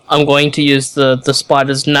 Mm-hmm. I'm going to use the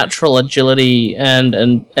spider's natural agility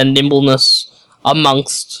and nimbleness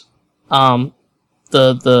amongst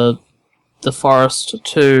the forest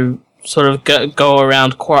to sort of go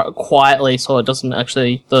around quietly, so it doesn't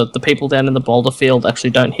actually the people down in the boulder field actually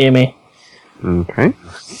don't hear me. Okay.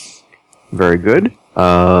 Very good.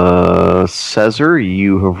 Caesar,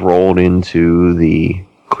 you have rolled into the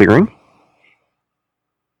clearing.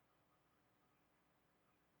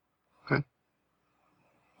 Okay.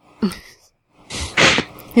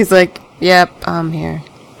 He's like, yep, I'm here.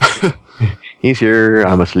 He's here,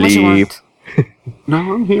 I'm asleep. No,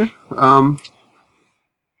 I'm here.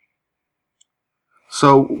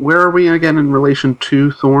 So, where are we again in relation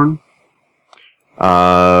to Thorn?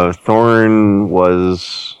 Thorn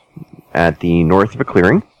was at the north of a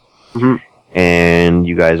clearing, mm-hmm. and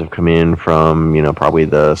you guys have come in from, probably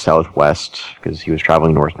the southwest, because he was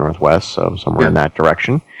traveling northwest, so somewhere in that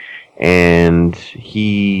direction. And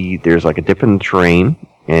there's like a dip in the terrain,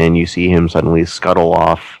 and you see him suddenly scuttle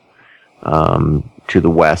off to the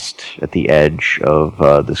west at the edge of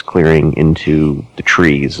this clearing into the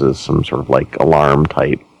trees as some sort of like alarm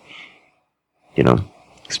type,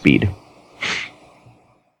 speed.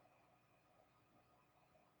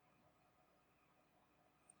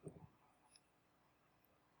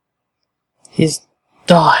 He's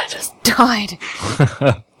died.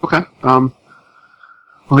 Okay. Well,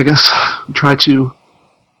 I guess try to.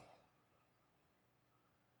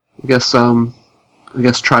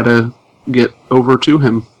 Try to get over to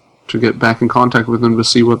him, to get back in contact with him to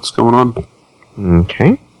see what's going on.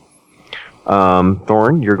 Okay.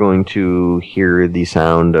 Thorn, you're going to hear the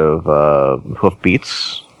sound of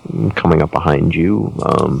hoofbeats coming up behind you,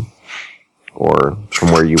 or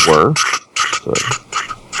from where you were. So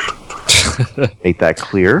make that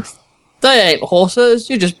clear. They ain't horses,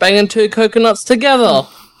 you're just banging two coconuts together.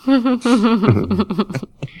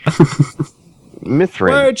 Mithrin.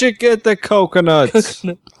 Where'd you get the coconuts?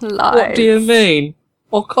 What do you mean?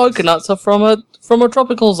 Well, coconuts are from a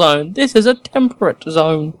tropical zone. This is a temperate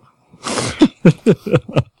zone.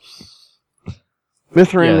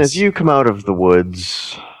 Mithrin, as you come out of the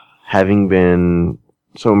woods, having been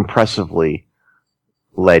so impressively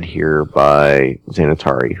led here by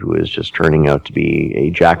Xanatari, who is just turning out to be a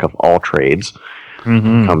jack of all trades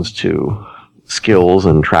when it comes to skills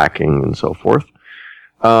and tracking and so forth,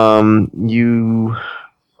 you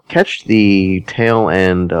catch the tail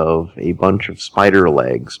end of a bunch of spider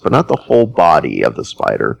legs, but not the whole body of the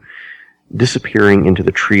spider, disappearing into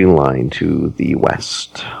the tree line to the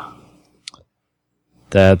west.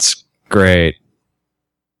 That's great.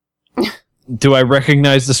 Do I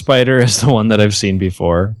recognize the spider as the one that I've seen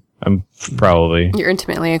before? I'm probably. You're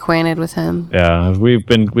intimately acquainted with him. Yeah, we've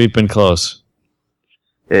been close.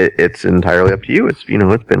 It's entirely up to you. It's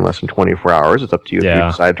it's been less than 24 hours. It's up to you if you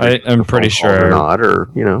decide to I'm pretty sure or not, or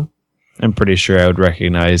I'm pretty sure I would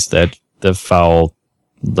recognize that the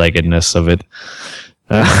foul-leggedness of it.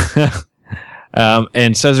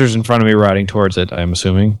 And Caesar's in front of me, riding towards it. I'm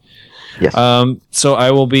assuming. Yes. So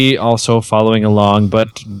I will be also following along,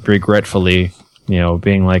 but regretfully,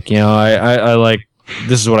 being like, I like.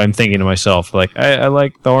 This is what I'm thinking to myself. Like, I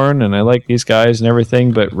like Thorn and I like these guys and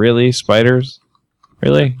everything, but really, spiders.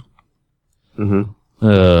 Really? Mm-hmm.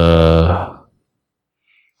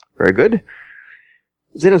 Very good.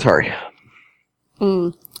 Xanatari.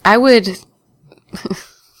 I would...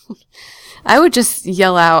 I would just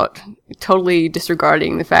yell out, totally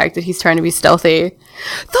disregarding the fact that he's trying to be stealthy.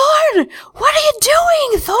 Thorn! What are you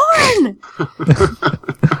doing, Thorn?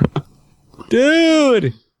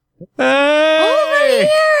 Dude! Hey! Over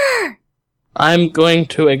here! I'm going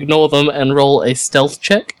to ignore them and roll a stealth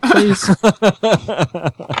check, please.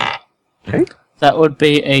 Okay. That would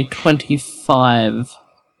be a 25.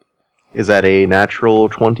 Is that a natural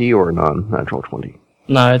 20 or a non-natural 20?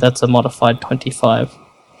 No, that's a modified 25.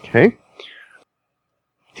 Okay.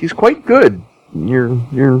 He's quite good.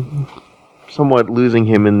 You're somewhat losing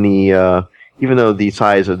him in the even though the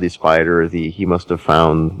size of the spider, he must have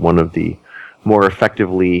found one of the more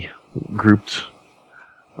effectively grouped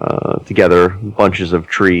together bunches of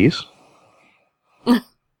trees. The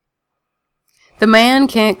man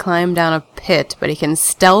can't climb down a pit, but he can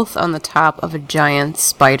stealth on the top of a giant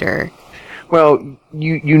spider. Well,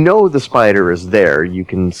 you know the spider is there. You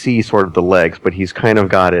can see sort of the legs, but he's kind of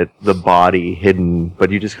got the body hidden, but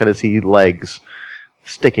you just kind of see legs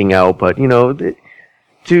sticking out. But, you know,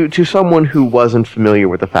 to someone who wasn't familiar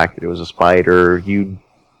with the fact that it was a spider, you'd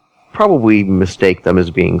probably mistake them as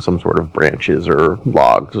being some sort of branches or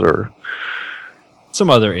logs or some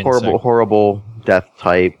other insect. horrible death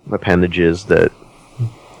type appendages that,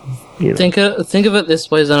 you know. Think of it this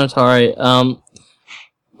way, Xanatari.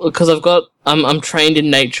 Because I'm trained in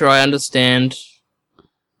nature, I understand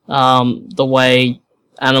the way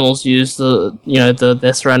animals use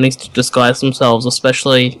their surroundings to disguise themselves,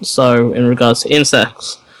 especially so in regards to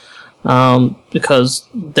insects, because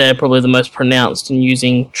they're probably the most pronounced in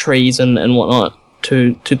using trees and whatnot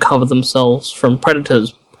to cover themselves from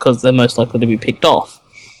predators, because they're most likely to be picked off.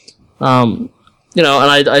 And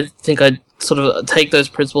I think I'd sort of take those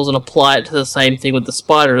principles and apply it to the same thing with the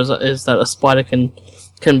spider, is that a spider can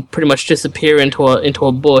pretty much disappear into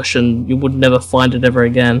a bush and you would never find it ever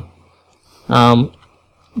again.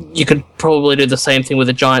 You could probably do the same thing with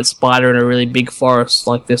a giant spider in a really big forest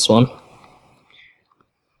like this one.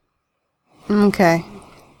 Okay.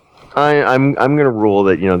 I'm gonna rule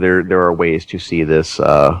that, you know, there are ways to see this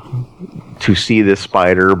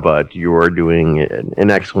spider, but you are doing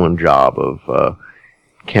an excellent job of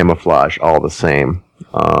camouflage all the same.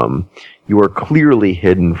 You are clearly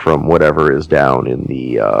hidden from whatever is down in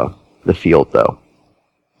the field, though,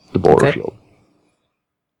 the boulder field.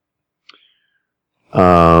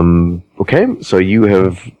 Okay, so you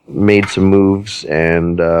have made some moves,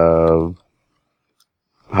 and how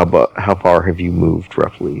far have you moved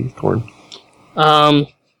roughly, Thorn?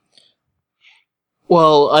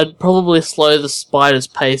 Well, I'd probably slow the spider's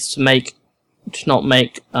pace to not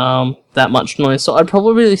make that much noise. So I'd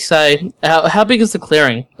probably say, how big is the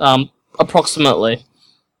clearing? Approximately,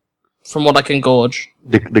 from what I can gauge.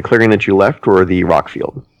 The clearing that you left, or the rock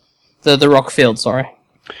field? The rock field, sorry.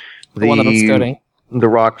 The one that I'm skirting. The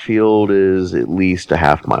rock field is at least a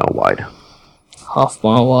half-mile wide.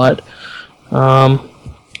 Half-mile wide.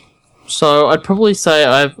 So I'd probably say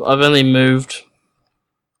I've only moved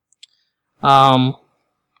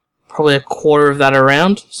probably a quarter of that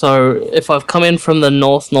around. So if I've come in from the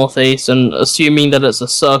northeast and assuming that it's a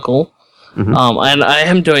circle, and I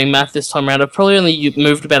am doing math this time around, I've probably only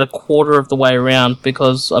moved about a quarter of the way around,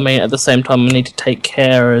 because, I mean, at the same time I need to take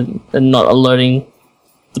care and not alerting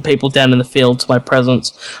the people down in the field to my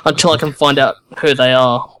presence until I can find out who they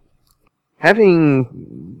are.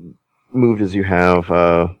 Having moved as you have,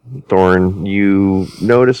 Thorn, you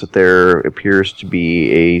notice that there appears to be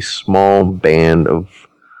a small band of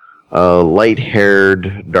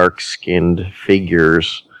light-haired, dark-skinned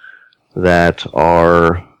figures that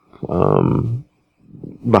are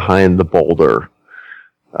behind the boulder.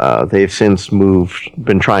 They've since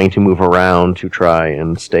been trying to move around to try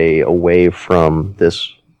and stay away from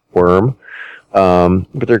this worm,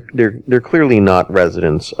 but they're clearly not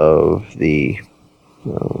residents of the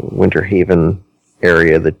Winter Haven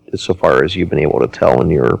area, that, so far as you've been able to tell in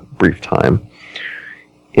your brief time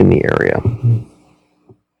in the area.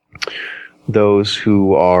 Those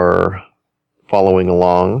who are following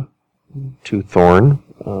along to Thorn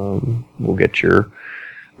will get your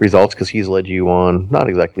results, because he's led you on not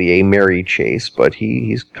exactly a merry chase, but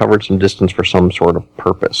he's covered some distance for some sort of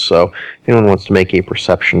purpose. So if anyone wants to make a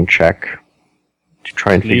perception check to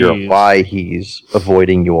try and figure out why he's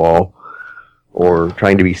avoiding you all, or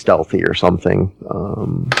trying to be stealthy or something.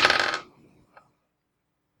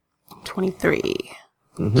 23.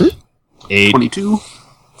 8. 22.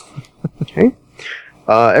 Okay.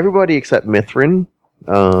 Everybody except Mithrin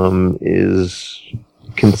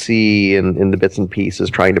can see in the bits and pieces,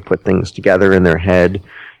 trying to put things together in their head,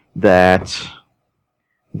 that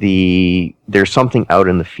there's something out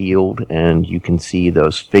in the field, and you can see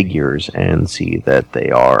those figures and see that they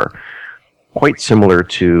are quite similar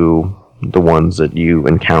to the ones that you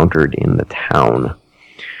encountered in the town.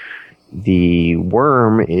 The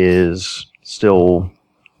worm is still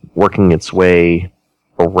working its way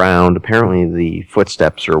around. Apparently the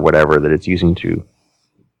footsteps or whatever that it's using to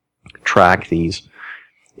track these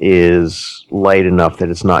is light enough that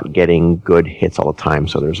it's not getting good hits all the time,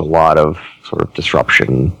 so there's a lot of sort of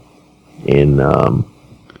disruption in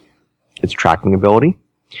its tracking ability.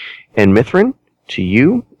 And Mithrin, to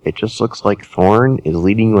you, it just looks like Thorn is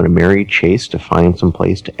leading you on a merry chase to find some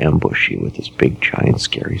place to ambush you with this big, giant,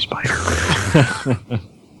 scary spider.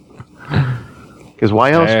 Because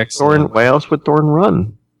why else? Why else would Thorn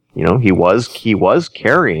run? You know, he was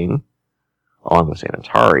carrying, along with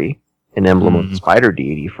Xanatari, an emblem of the spider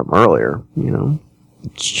deity from earlier. You know,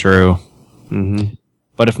 it's true. Mm-hmm.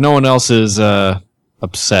 But if no one else is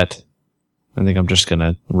upset, I think I'm just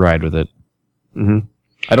gonna ride with it. Mm-hmm.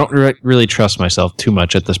 I don't really trust myself too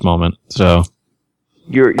much at this moment, so...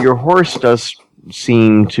 Your horse does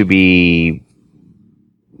seem to be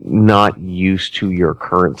not used to your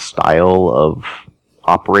current style of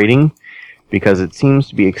operating, because it seems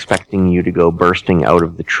to be expecting you to go bursting out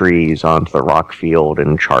of the trees onto the rock field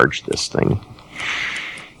and charge this thing.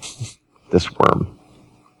 This worm.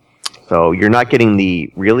 So you're not getting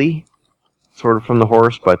the really sort of from the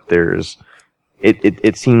horse, but there's...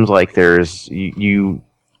 It seems like there's...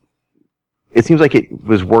 It seems like it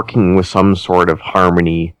was working with some sort of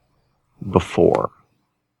harmony before.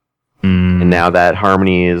 And now that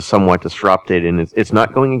harmony is somewhat disrupted, and it's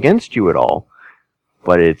not going against you at all,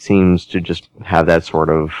 but it seems to just have that sort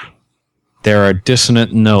of... There are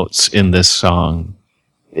dissonant notes in this song.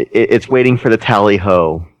 It's waiting for the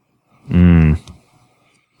tally-ho.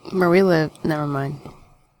 Where we live, never mind.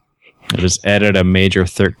 I just added a major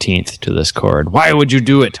 13th to this chord. Why would you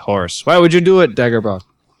do it, horse? Why would you do it, Daggerbuck?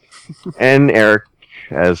 And Eric,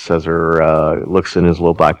 as Cesar looks in his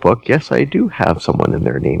little black book, yes, I do have someone in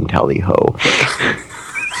there named Tally Ho.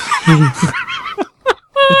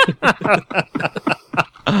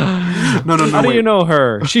 No. How do you know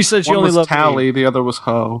her? She said she One only was loved Tally, me. the other was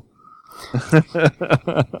Ho.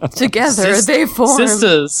 Together, they form...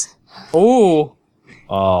 Sisters. Oh,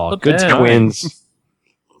 good damn.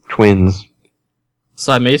 Twins.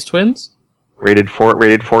 Siamese twins? Rated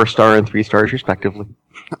 4-star and 3 stars respectively.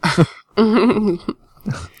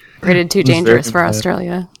 Rated too dangerous for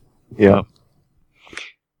Australia. Yeah.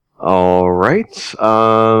 All right.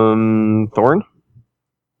 Thorn?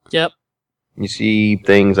 Yep. You see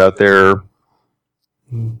things out there.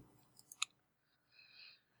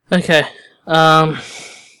 Okay.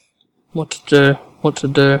 What to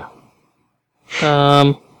do?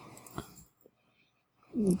 Are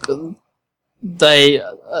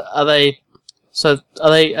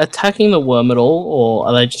they attacking the worm at all, or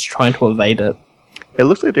are they just trying to evade it? It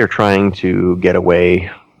looks like they're trying to get away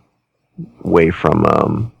from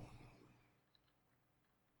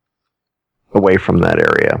that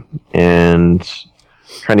area and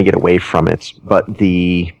trying to get away from it. But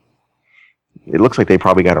it looks like they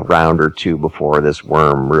probably got a round or two before this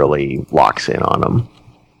worm really locks in on them.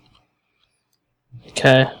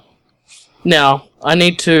 Okay. Now, I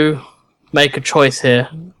need to make a choice here.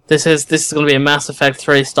 This is going to be a Mass Effect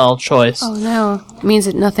 3 style choice. Oh no. It means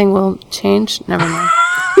that nothing will change? Never mind.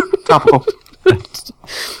 Topical.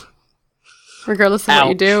 Regardless of what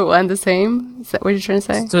you do, it will end the same? Is that what you're trying to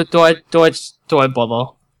say? Do I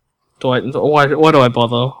bother? Why do I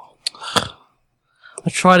bother? I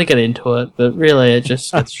try to get into it, but really it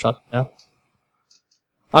just gets shut down.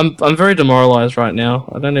 I'm very demoralized right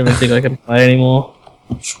now. I don't even think I can play anymore.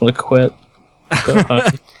 I just want to quit. Go home.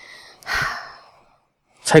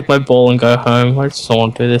 Take my ball and go home. I just don't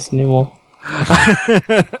want to do this anymore.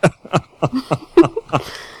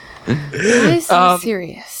 Why so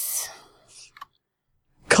serious?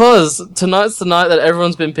 Cause tonight's the night that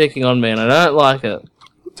everyone's been picking on me and I don't like it.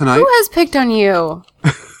 Tonight? Who has picked on you?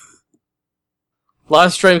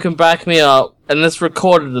 Livestream can back me up, and it's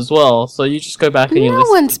recorded as well, so you just go back and you No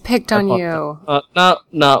listen. one's picked on you.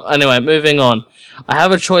 No. Anyway, moving on. I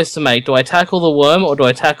have a choice to make. Do I tackle the worm, or do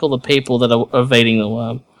I tackle the people that are evading the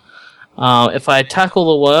worm? If I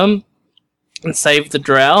tackle the worm and save the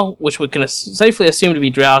drow, which we can safely assume to be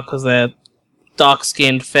drow because they're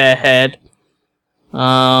dark-skinned, fair-haired,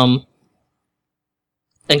 and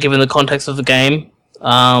given the context of the game,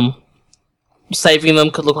 saving them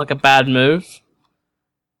could look like a bad move,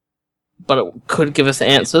 but it could give us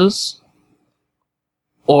answers.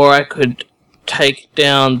 Or I could take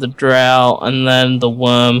down the drow and then the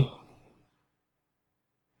worm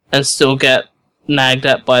and still get nagged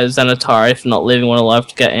at by Xanatari for not leaving one alive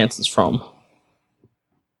to get answers from.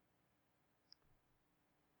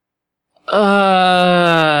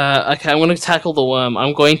 Okay, I'm going to tackle the worm.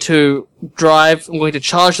 I'm going to charge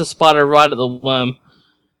the spider right at the worm.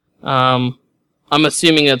 I'm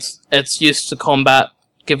assuming it's used to combat,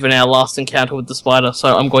 given our last encounter with the spider,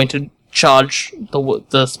 so I'm going to charge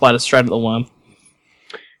the spider straight at the worm.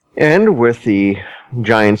 And with the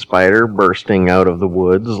giant spider bursting out of the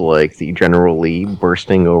woods like the General Lee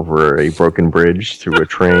bursting over a broken bridge through a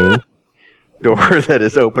train door that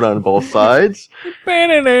is open on both sides.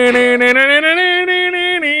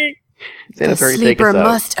 The sleeper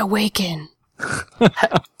must awaken.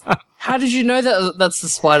 How did you know that that's the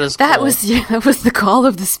spider's call? That was the call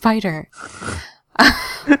of the spider.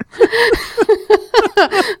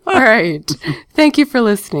 All right. Thank you for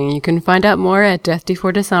listening. You can find out more at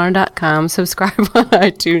deathd4dishonor.com, subscribe on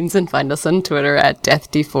iTunes, and find us on Twitter at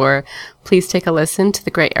deathd4. Please take a listen to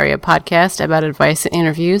the Gray Area podcast about advice and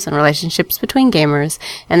interviews and relationships between gamers,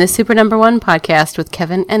 and the Super Number One podcast with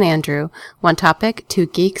Kevin and Andrew. One topic, two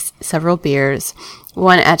geeks, several beers.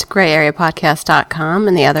 One at grayareapodcast.com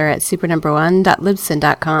and the other at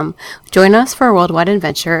supernumber1.libsyn.com. Join us for a worldwide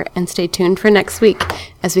adventure and stay tuned for next week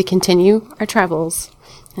as we continue our travels.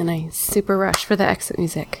 And I super rush for the exit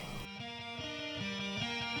music.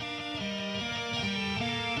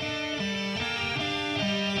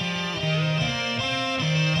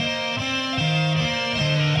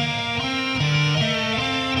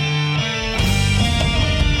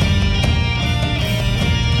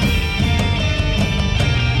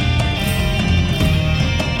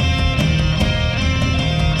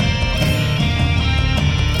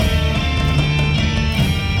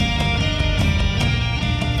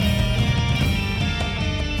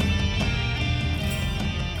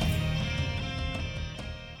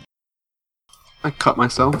 I cut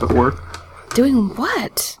myself at work. Doing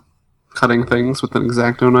what? Cutting things with an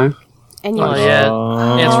X-Acto knife. And you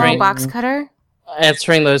answering box cutter?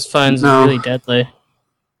 Answering those phones No. is really deadly.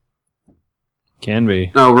 Can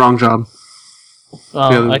be. No, wrong job. Oh,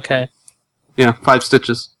 Yeah. okay. Yeah, 5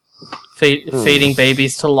 stitches. Feeding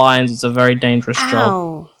babies to lions is a very dangerous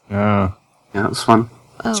job. Ow. Yeah, it was fun.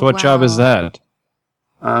 Oh, So what job is that?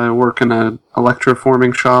 I work in an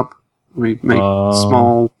electroforming shop. We make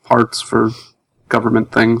small parts for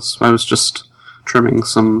government things. I was just trimming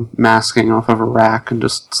some masking off of a rack and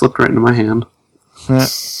just slipped right into my hand.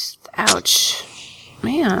 Ouch.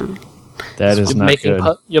 Man. That is not good.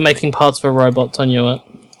 You're making parts for robots, I knew it.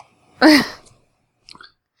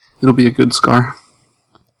 It'll be a good scar.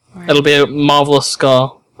 Right. It'll be a marvelous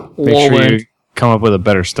scar. Make sure you come up with a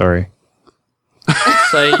better story.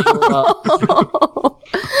 So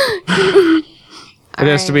It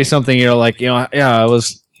has to be something, I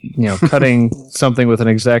was, cutting something with an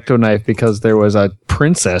X-Acto knife because there was a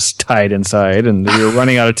princess tied inside and we were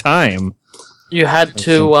running out of time. you had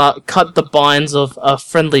to cut the binds of a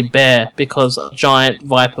friendly bear because a giant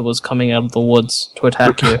viper was coming out of the woods to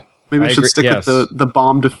attack you. Maybe we should stick yes. with the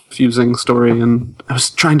bomb diffusing story, and I was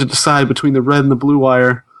trying to decide between the red and the blue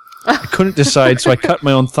wire. I couldn't decide, so I cut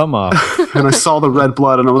my own thumb off. And I saw the red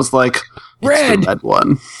blood, and I was like, it's the red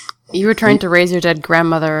one. You were trying to raise your dead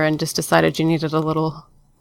grandmother and just decided you needed a little